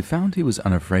 we found he was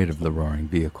unafraid of the roaring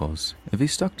vehicles. If he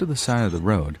stuck to the side of the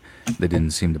road, they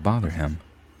didn't seem to bother him.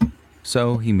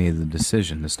 So he made the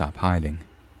decision to stop hiding.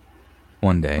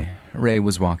 One day, Ray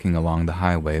was walking along the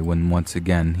highway when once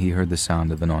again he heard the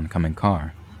sound of an oncoming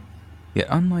car. Yet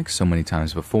unlike so many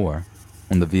times before,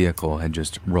 when the vehicle had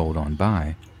just rolled on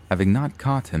by, having not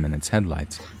caught him in its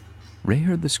headlights, Ray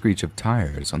heard the screech of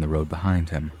tires on the road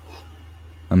behind him.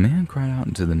 A man cried out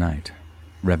into the night,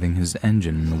 revving his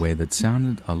engine in a way that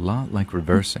sounded a lot like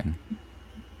reversing.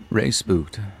 Ray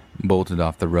spooked, bolted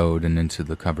off the road and into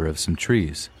the cover of some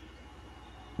trees.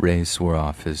 Ray swore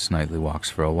off his nightly walks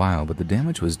for a while, but the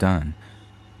damage was done,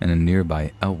 and in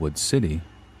nearby Elwood City,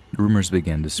 rumors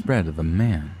began to spread of a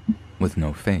man with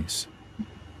no face.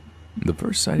 The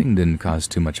first sighting didn't cause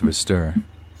too much of a stir.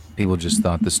 People just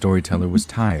thought the storyteller was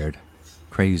tired,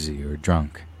 crazy, or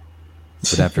drunk.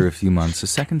 But after a few months, a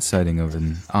second sighting of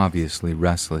an obviously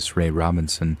restless Ray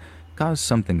Robinson caused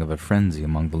something of a frenzy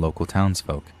among the local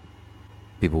townsfolk.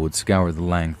 People would scour the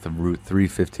length of Route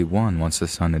 351 once the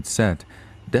sun had set,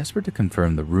 desperate to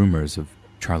confirm the rumors of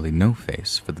Charlie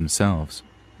No-Face for themselves.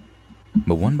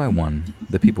 But one by one,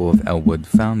 the people of Elwood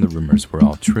found the rumors were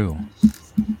all true.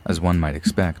 As one might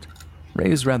expect,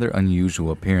 Ray's rather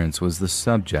unusual appearance was the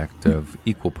subject of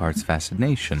equal parts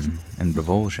fascination and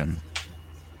revulsion.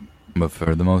 But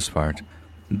for the most part,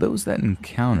 those that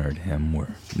encountered him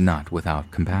were not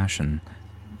without compassion.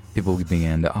 People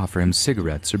began to offer him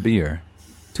cigarettes or beer,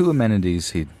 two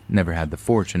amenities he'd never had the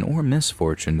fortune or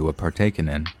misfortune to have partaken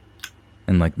in.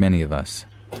 And like many of us,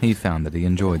 he found that he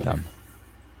enjoyed them.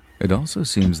 It also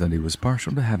seems that he was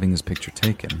partial to having his picture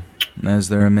taken, as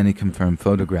there are many confirmed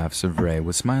photographs of Ray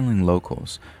with smiling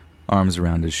locals, arms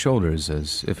around his shoulders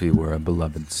as if he were a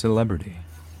beloved celebrity.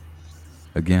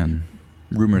 Again,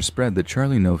 rumors spread that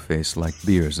Charlie No-Face liked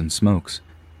beers and smokes,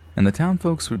 and the town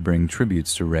folks would bring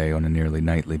tributes to Ray on a nearly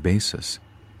nightly basis.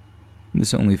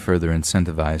 This only further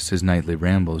incentivized his nightly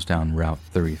rambles down Route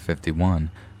 351,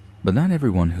 but not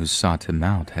everyone who sought him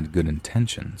out had good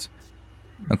intentions.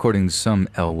 According to some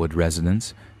Elwood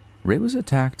residents, Ray was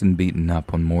attacked and beaten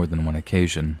up on more than one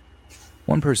occasion.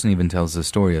 One person even tells the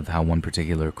story of how one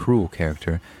particular cruel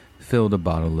character filled a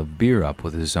bottle of beer up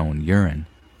with his own urine,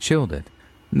 chilled it,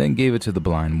 and then gave it to the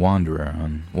blind wanderer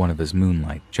on one of his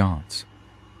moonlight jaunts.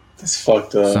 That's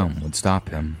fucked up. Some would stop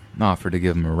him, offer to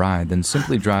give him a ride, then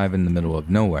simply drive in the middle of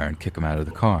nowhere and kick him out of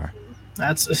the car.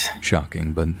 That's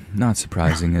shocking, but not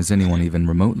surprising, as anyone even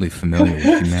remotely familiar with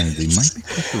humanity might be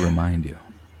quick to remind you.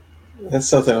 That's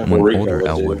something I'm One older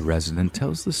Elwood resident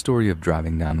tells the story of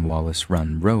driving down Wallace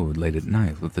Run Road late at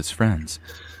night with his friends.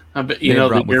 I bet you know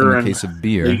the urine, a case of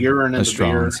beer, the urine and a straw,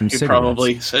 the beer. and some He cigarettes,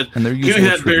 probably said, and their "Give usual me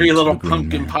that very little tribute to the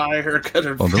pumpkin Green pie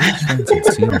haircut." Although his friends had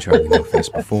seen Charlie No Face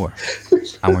before,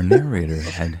 our narrator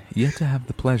had yet to have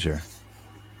the pleasure.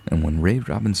 And when Ray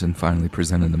Robinson finally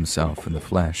presented himself in the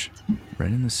flesh, right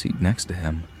in the seat next to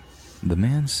him, the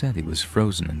man said he was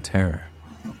frozen in terror.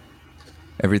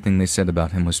 Everything they said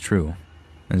about him was true,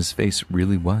 and his face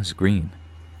really was green.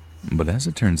 But as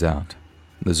it turns out,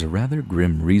 there's a rather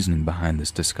grim reasoning behind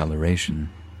this discoloration,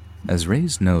 as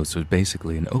Ray's nose was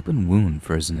basically an open wound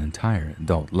for his entire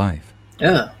adult life.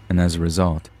 Yeah. And as a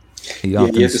result, he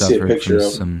often suffered from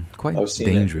some quite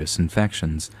dangerous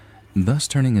infections, thus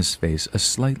turning his face a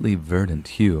slightly verdant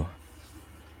hue.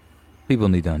 People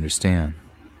need to understand,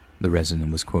 the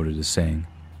resident was quoted as saying,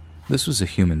 this was a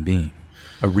human being,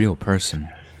 a real person,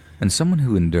 and someone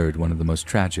who endured one of the most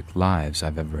tragic lives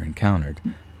I've ever encountered.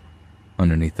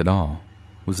 Underneath it all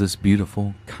was this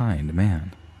beautiful, kind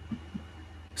man.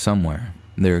 Somewhere,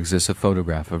 there exists a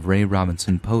photograph of Ray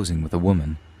Robinson posing with a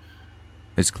woman.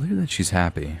 It's clear that she's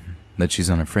happy, that she's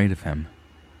unafraid of him,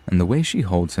 and the way she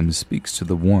holds him speaks to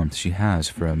the warmth she has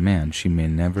for a man she may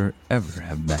never, ever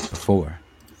have met before.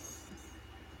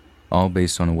 All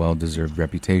based on a well-deserved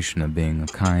reputation of being a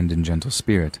kind and gentle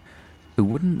spirit who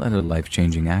wouldn't let a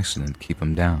life-changing accident keep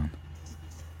him down.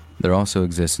 There also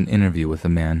exists an interview with a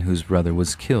man whose brother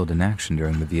was killed in action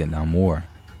during the Vietnam War.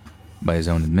 By his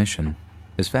own admission,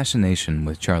 his fascination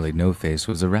with Charlie No Face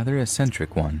was a rather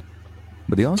eccentric one,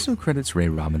 but he also credits Ray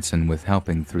Robinson with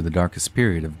helping through the darkest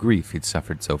period of grief he'd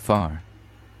suffered so far.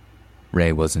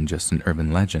 Ray wasn't just an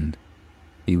urban legend.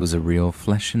 He was a real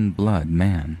flesh-and-blood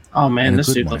man. Oh man,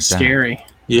 this dude looks scary.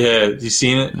 Yeah, you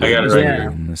seen it? I got it right here.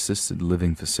 In an assisted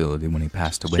living facility when he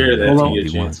passed away in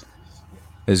 1981.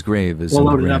 His grave is in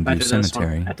the Grandview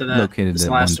Cemetery, located at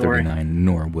 139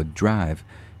 Norwood Drive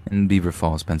in Beaver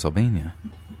Falls, Pennsylvania.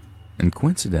 And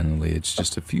coincidentally, it's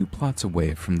just a few plots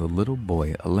away from the little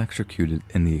boy electrocuted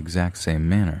in the exact same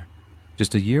manner,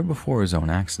 just a year before his own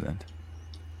accident.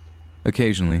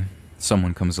 Occasionally,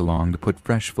 someone comes along to put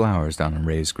fresh flowers down on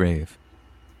Ray's grave.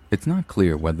 It's not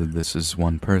clear whether this is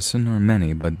one person or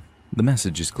many, but the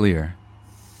message is clear.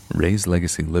 Ray's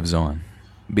legacy lives on,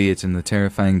 be it in the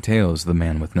terrifying tales of the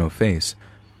man with no face,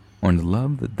 or in the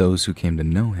love that those who came to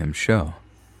know him show.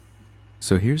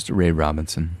 So here's to Ray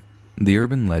Robinson, the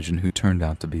urban legend who turned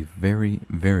out to be very,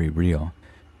 very real,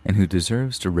 and who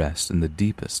deserves to rest in the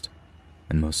deepest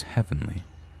and most heavenly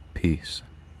peace.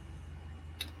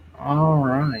 All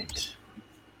right.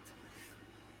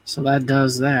 So that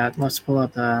does that. Let's pull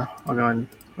up the... I'll go ahead and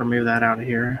remove that out of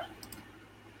here.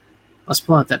 Let's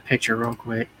pull up that picture real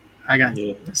quick. I got...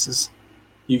 Yeah. This is...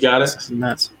 You got it? This is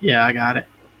nuts. Yeah, I got it.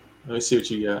 Let me see what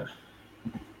you got.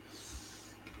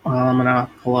 Well, I'm going to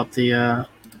pull up the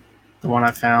one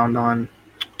I found on...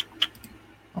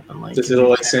 Open link. Does it look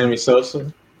like Sammy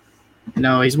Sosa?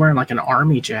 No, he's wearing like an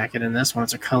army jacket in this one.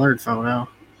 It's a colored photo.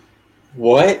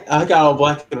 What? I got all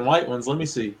black and white ones. Let me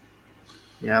see.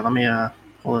 Yeah, let me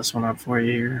pull this one up for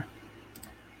you here.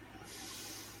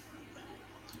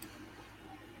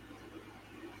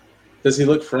 Does he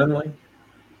look friendly?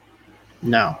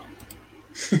 No.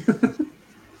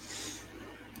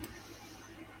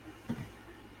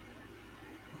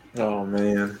 Oh,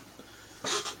 man.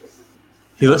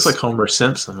 He looks like Homer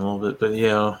Simpson a little bit, but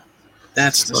yeah.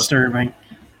 That's disturbing.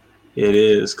 It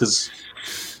is, because...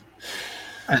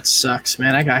 That sucks,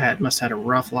 man. That guy must have had a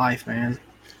rough life, man.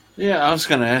 Yeah, I was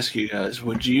going to ask you guys,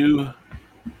 would you,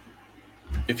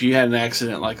 if you had an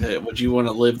accident like that, would you want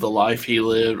to live the life he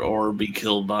lived or be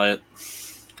killed by it?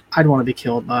 I'd want to be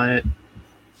killed by it.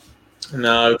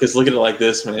 No, because look at it like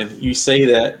this, man. You say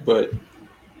that, but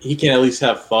he can at least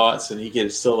have thoughts and he can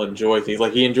still enjoy things.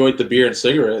 Like he enjoyed the beer and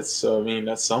cigarettes, so I mean,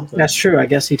 that's something. That's true. I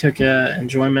guess he took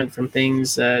enjoyment from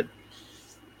things that...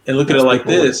 And look at it like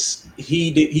this.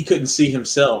 He couldn't see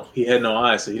himself. He had no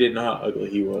eyes, so he didn't know how ugly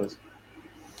he was.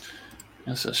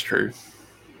 Yes, that's true.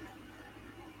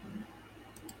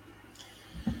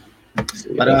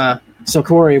 But So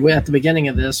Corey, at the beginning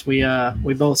of this, we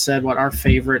both said what our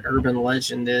favorite urban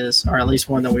legend is, or at least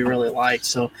one that we really liked.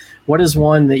 So, what is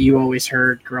one that you always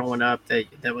heard growing up that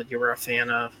you were a fan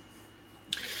of?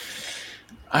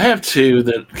 I have two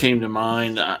that came to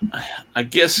mind. I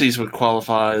guess these would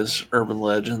qualify as urban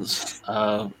legends.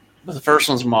 But the first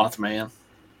one's Mothman.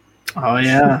 Oh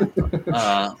yeah.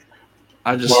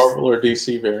 I just Marvel or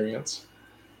DC variants.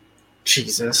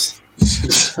 Jesus.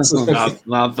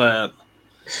 not that.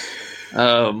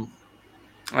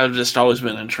 I've just always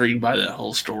been intrigued by that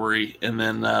whole story. And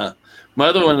then my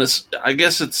other one is, I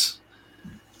guess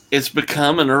it's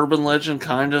become an urban legend,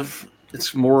 kind of.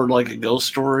 It's more like a ghost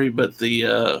story, but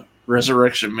the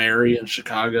Resurrection Mary in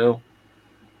Chicago,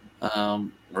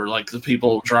 or like the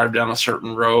people drive down a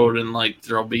certain road and like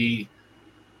there'll be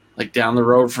like down the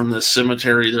road from this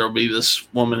cemetery, there'll be this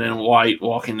woman in white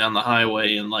walking down the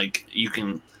highway, and like you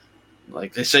can,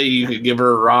 like they say, you could give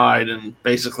her a ride, and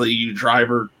basically you drive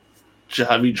her to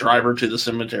to the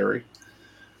cemetery.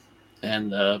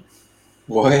 And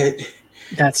what?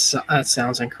 That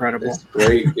sounds incredible. That's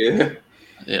great, yeah.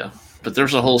 Yeah. But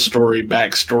there's a whole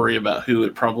backstory about who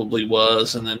it probably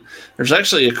was, and then there's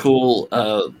actually a cool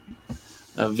a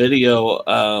video.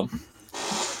 I'm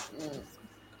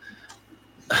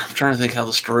trying to think how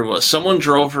the story was. Someone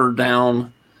drove her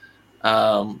down,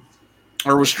 or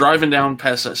was driving down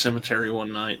past that cemetery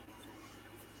one night,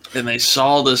 and they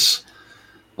saw this,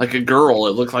 like a girl.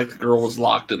 It looked like the girl was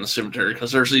locked in the cemetery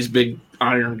because there's these big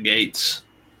iron gates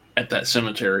at that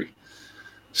cemetery.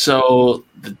 So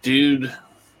the dude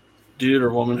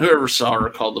or woman, whoever saw her,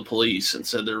 called the police and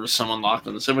said there was someone locked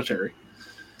in the cemetery.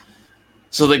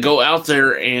 So they go out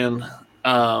there and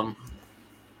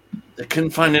they couldn't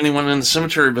find anyone in the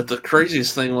cemetery. But the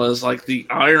craziest thing was, like, the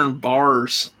iron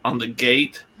bars on the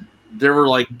gate, there were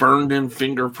like burned in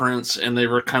fingerprints and they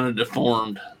were kind of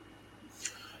deformed.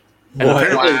 And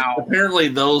apparently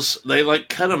those, they like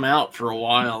cut them out for a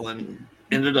while and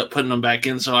ended up putting them back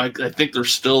in, so I think they're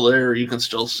still there. You can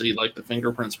still see like the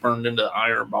fingerprints burned into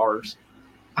iron bars.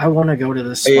 I want to go to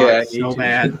this spot so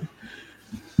bad.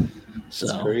 So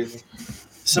that's crazy.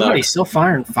 Somebody's still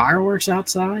firing fireworks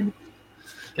outside.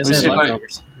 They see if I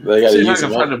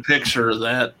can find a picture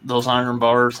of those iron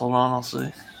bars. Hold on, I'll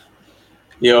see.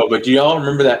 Yo, but do y'all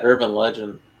remember that urban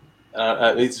legend?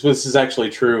 This is actually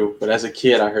true, but as a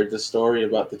kid, I heard this story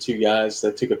about the two guys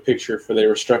that took a picture for they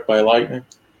were struck by lightning.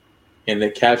 And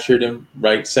they captured him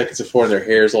right seconds before, and their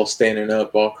hair's all standing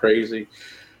up, all crazy.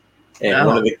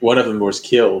 And one of them was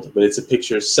killed, but it's a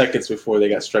picture seconds before they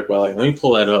got struck by lightning. Let me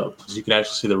pull that up because you can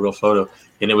actually see the real photo,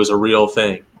 and it was a real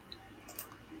thing.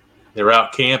 They were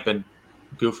out camping,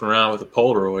 goofing around with a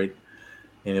Polaroid,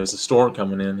 and it was a storm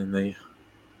coming in, and they.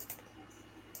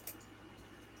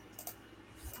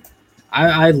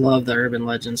 I love the urban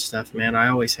legend stuff, man. I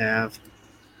always have.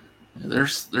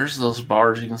 There's those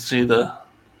bars. You can see the.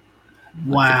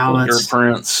 Wow,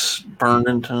 fingerprints burned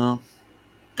into them.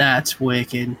 That's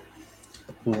wicked.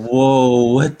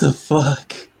 Whoa, what the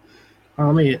fuck?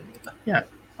 Oh, I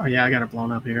got it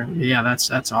blown up here. Yeah,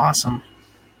 that's awesome.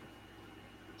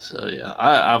 So yeah,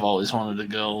 I've always wanted to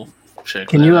go check.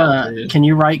 Can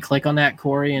you right click on that,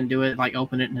 Corey, and do it like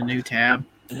open it in a new tab?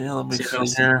 Yeah, let me see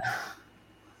here.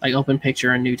 Like open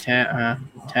picture and new tab.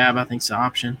 I think it's the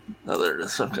option. Oh, there it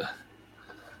is. Okay.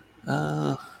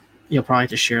 You'll probably have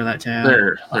to share that tab.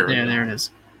 There it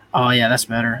is. Oh, yeah, that's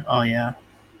better. Oh, yeah.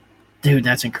 Dude,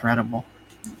 that's incredible.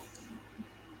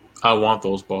 I want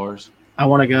those bars. I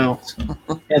want to go.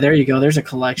 Yeah, there you go. There's a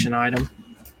collection item.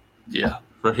 Yeah.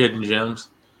 For hidden gems.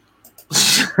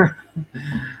 So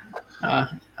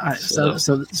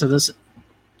this...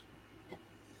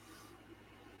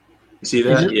 You see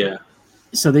that? Yeah.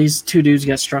 So these two dudes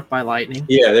got struck by lightning?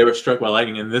 Yeah, they were struck by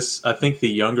lightning, and this, I think the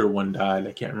younger one died.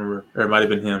 I can't remember, or it might have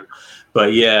been him.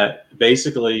 But yeah,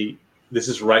 basically, this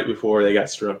is right before they got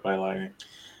struck by lightning.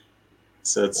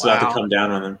 So it's about to come down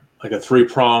on them, like a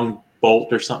 3-prong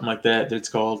bolt or something like that. It's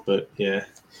called, but yeah.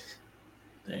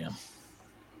 Damn.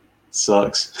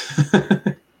 Sucks.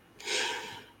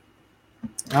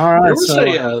 All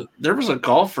right. There was a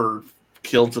golfer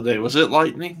killed today. Was it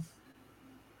lightning?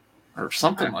 Or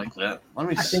something like that. Let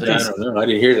me see. I don't know. I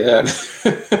didn't hear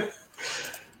that.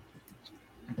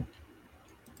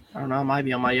 I don't know. It might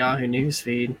be on my Yahoo News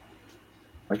feed.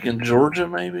 Like in Georgia,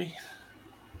 maybe?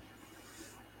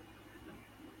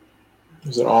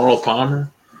 Was it Arnold Palmer?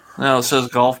 No, it says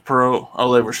golf pro.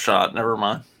 Oh, they were shot. Never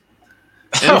mind.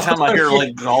 Anytime I hear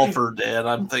like golfer dead,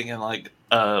 I'm thinking like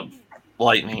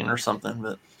lightning or something.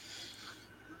 But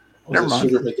never mind.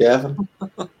 Shooter McGavin?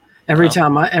 Every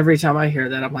time I hear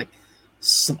that, I'm like,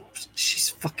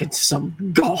 she's fucking some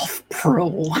golf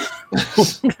pro.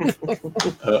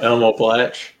 Elmo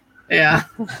Blatch. Yeah.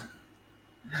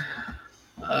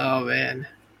 Oh man,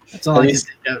 that's all I can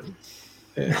think of.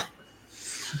 Yeah.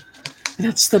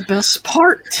 That's the best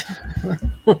part.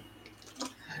 Oh,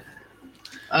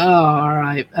 all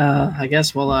right. I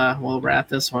guess we'll wrap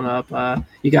this one up.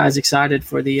 You guys excited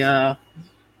for the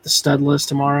stud list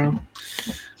tomorrow?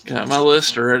 Got my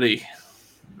list already.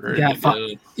 You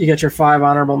got your 5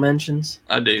 honorable mentions?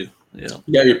 I do. Yeah.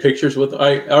 You got your pictures with?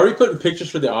 Are we putting pictures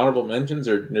for the honorable mentions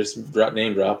or just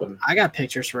name dropping? I got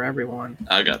pictures for everyone.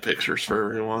 I got pictures for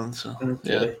everyone. So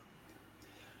okay. Yeah.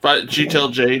 But did you tell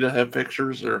Jay to have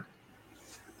pictures or?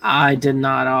 I did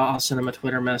not. I'll send him a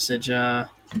Twitter message. Okay.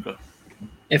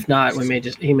 If not, we may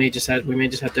just have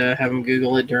to have him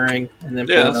Google it during and then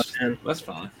put it up in. That's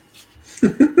fine.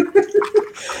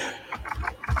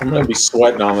 I'm gonna be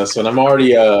sweating on this one. I'm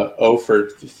already 0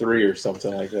 for 3 or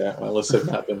something like that. My lists have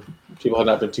not been. People have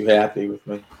not been too happy with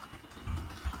me.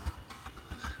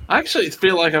 I actually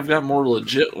feel like I've got more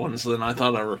legit ones than I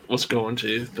thought I was going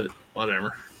to, but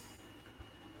whatever.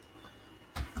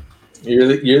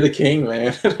 You're the king,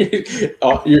 man.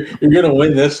 you're gonna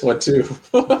win this one too.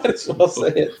 Might as well say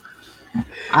it.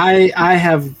 I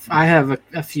have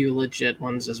a few legit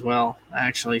ones as well,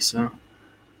 actually. So,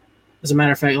 as a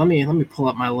matter of fact, let me pull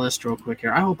up my list real quick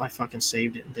here. I hope I fucking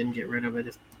saved it and didn't get rid of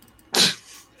it.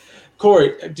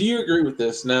 Corey, do you agree with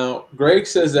this? Now, Greg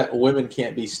says that women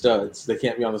can't be studs. They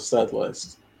can't be on the stud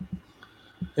list.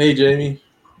 Hey, Jamie.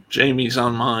 Jamie's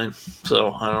on mine,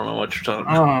 so I don't know what you're talking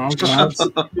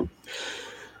about. Oh,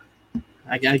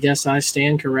 I guess I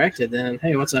stand corrected then.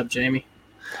 Hey, what's up, Jamie?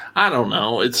 I don't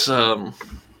know. It's Well,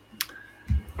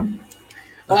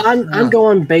 I'm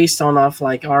going based on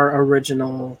like our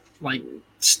original like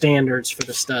standards for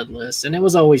the stud list, and it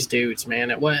was always dudes,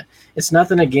 man. It's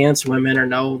nothing against women or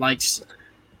no like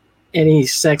any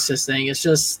sexist thing. It's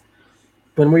just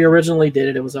when we originally did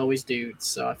it, it was always dudes.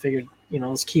 So I figured,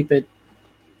 let's keep it.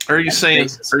 Are you saying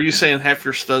half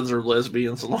your studs are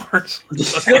lesbians, Lawrence?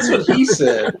 That's what he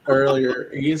said earlier.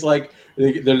 He's like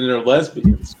they're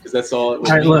lesbians because that's all. It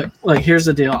was. All right, look. Here's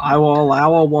the deal. I will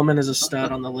allow a woman as a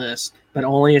stud on the list, but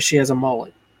only if she has a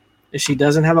mullet. If she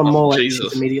doesn't have a mullet,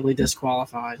 she's immediately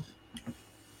disqualified.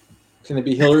 Can it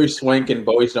be Hillary Swank and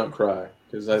Boys Don't Cry?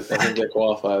 Because I think that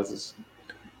qualifies as.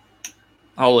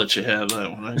 I'll let you have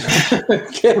that one.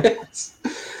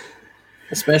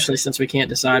 Especially since we can't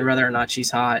decide whether or not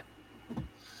she's hot.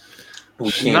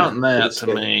 She's not that to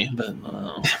me, but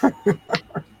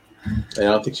I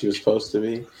don't think she was supposed to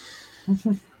be.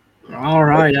 All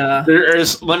right.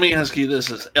 Let me ask you this: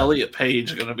 is Elliot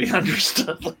Page going to be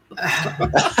understood?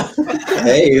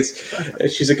 Hey,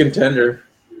 she's a contender.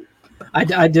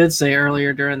 I did say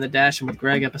earlier during the Dashing with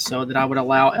Greg episode that I would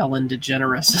allow Ellen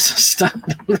DeGeneres as a stud.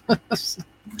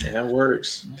 Yeah, it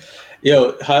works.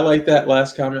 Yo, highlight that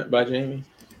last comment by Jamie.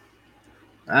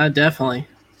 Definitely.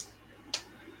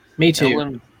 Me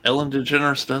too. Ellen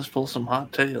DeGeneres does pull some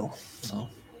hot tail. So.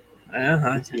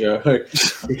 Yeah.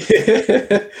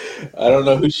 I don't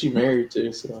know who she married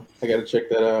to, so I got to check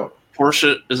that out.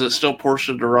 Portia, is it still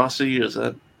Portia de Rossi? Is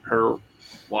that her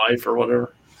wife or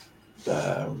whatever? Man.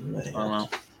 I don't know.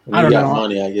 I don't know.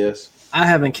 Money, I guess. I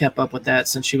haven't kept up with that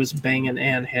since she was banging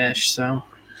Anne Hesh, so.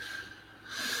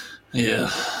 Yeah.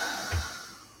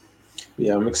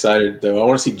 Yeah, I'm excited though. I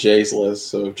want to see Jay's list.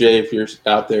 So Jay, if you're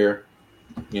out there,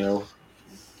 can't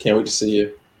wait to see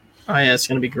you. Oh yeah, it's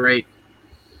gonna be great.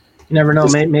 You never know.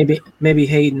 Maybe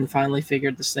Hayden finally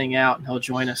figured this thing out and he'll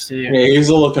join us too. Yeah, he was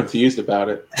a little confused about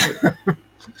it.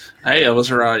 Hey, I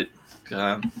was right.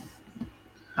 God.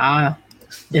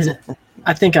 Is it?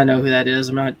 I think I know who that is.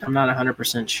 I'm not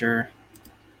 100% sure.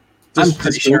 I'm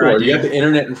pretty sure I do. You have the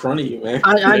internet in front of you, man.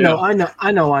 I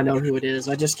know who it is.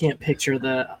 I just can't picture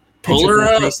the. Pull her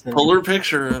up. Pull her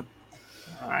picture up.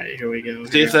 All right, here we go.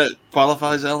 See if that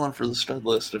qualifies Ellen for the stud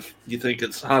list. If you think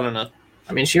it's hot enough.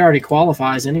 I mean, she already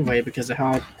qualifies anyway because of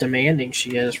how demanding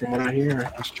she is, from what I hear.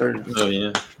 That's true. Oh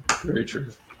yeah, very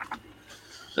true.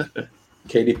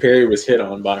 Katy Perry was hit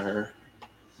on by her.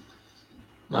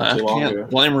 I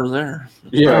can't blame her there.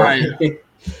 Yeah, right.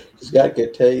 She's got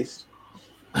good taste.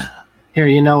 Here,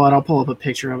 you know what? I'll pull up a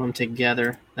picture of them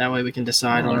together. That way we can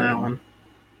decide on that one.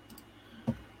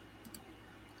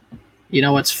 You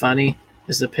know what's funny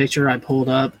is the picture I pulled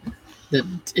up. That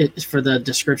it for the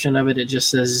description of it, it just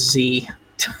says Z.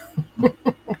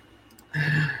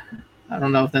 I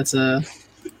don't know if that's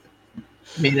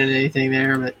meaning anything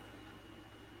there, but.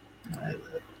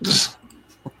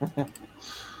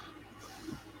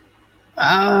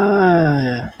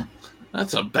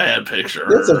 That's a bad picture.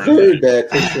 That's a very bad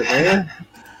picture, man.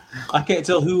 I can't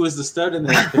tell who was the stud in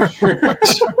that picture.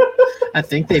 I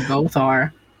think they both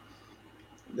are.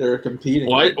 They're competing.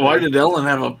 Why did Ellen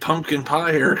have a pumpkin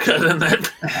pie haircut in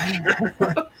that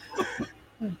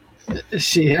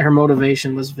picture? Her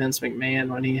motivation was Vince McMahon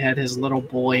when he had his little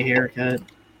boy haircut.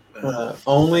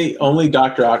 Only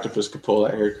Dr. Octopus could pull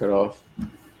that haircut off.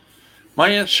 My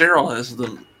Aunt Cheryl has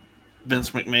the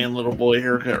Vince McMahon little boy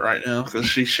haircut right now because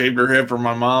she shaved her head for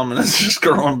my mom and it's just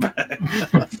growing back.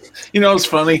 You know, it's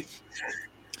funny.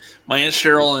 My Aunt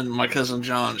Cheryl and my cousin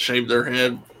John shaved their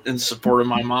head in support of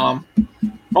my mom.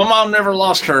 My mom never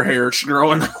lost her hair. It's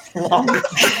growing longer.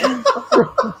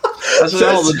 I said,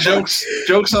 the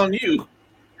joke's on you.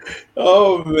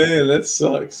 Oh, man, that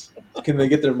sucks. Can they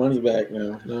get their money back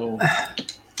now? No.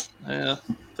 Yeah,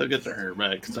 they'll get their hair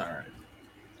back. It's all right.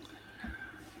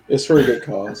 It's for a good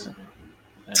cause.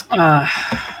 All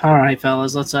right,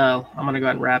 fellas. Let's. I'm gonna go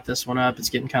ahead and wrap this one up. It's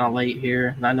getting kind of late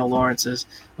here, and I know Lawrence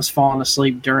was falling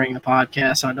asleep during the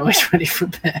podcast. So I know he's ready for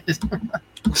bed.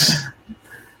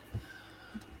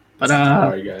 But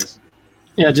sorry, guys.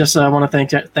 Yeah, just want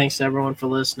to thanks to everyone for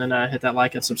listening. Hit that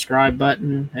like and subscribe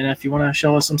button, and if you want to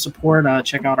show us some support,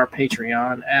 check out our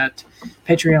Patreon at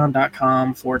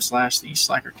patreon.com/the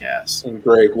Slackercast. And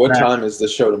Greg, what time is the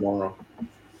show tomorrow?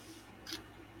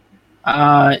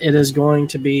 It is going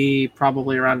to be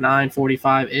probably around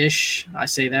 9:45-ish. I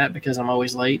say that because I'm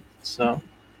always late, so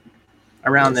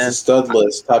around then. The stud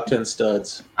list, top 10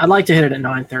 studs. I'd like to hit it at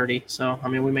 9:30. So I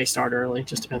mean, we may start early.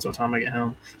 Just depends what time I get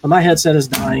home. But my headset is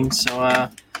dying, so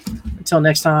until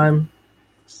next time.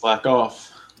 Slack off.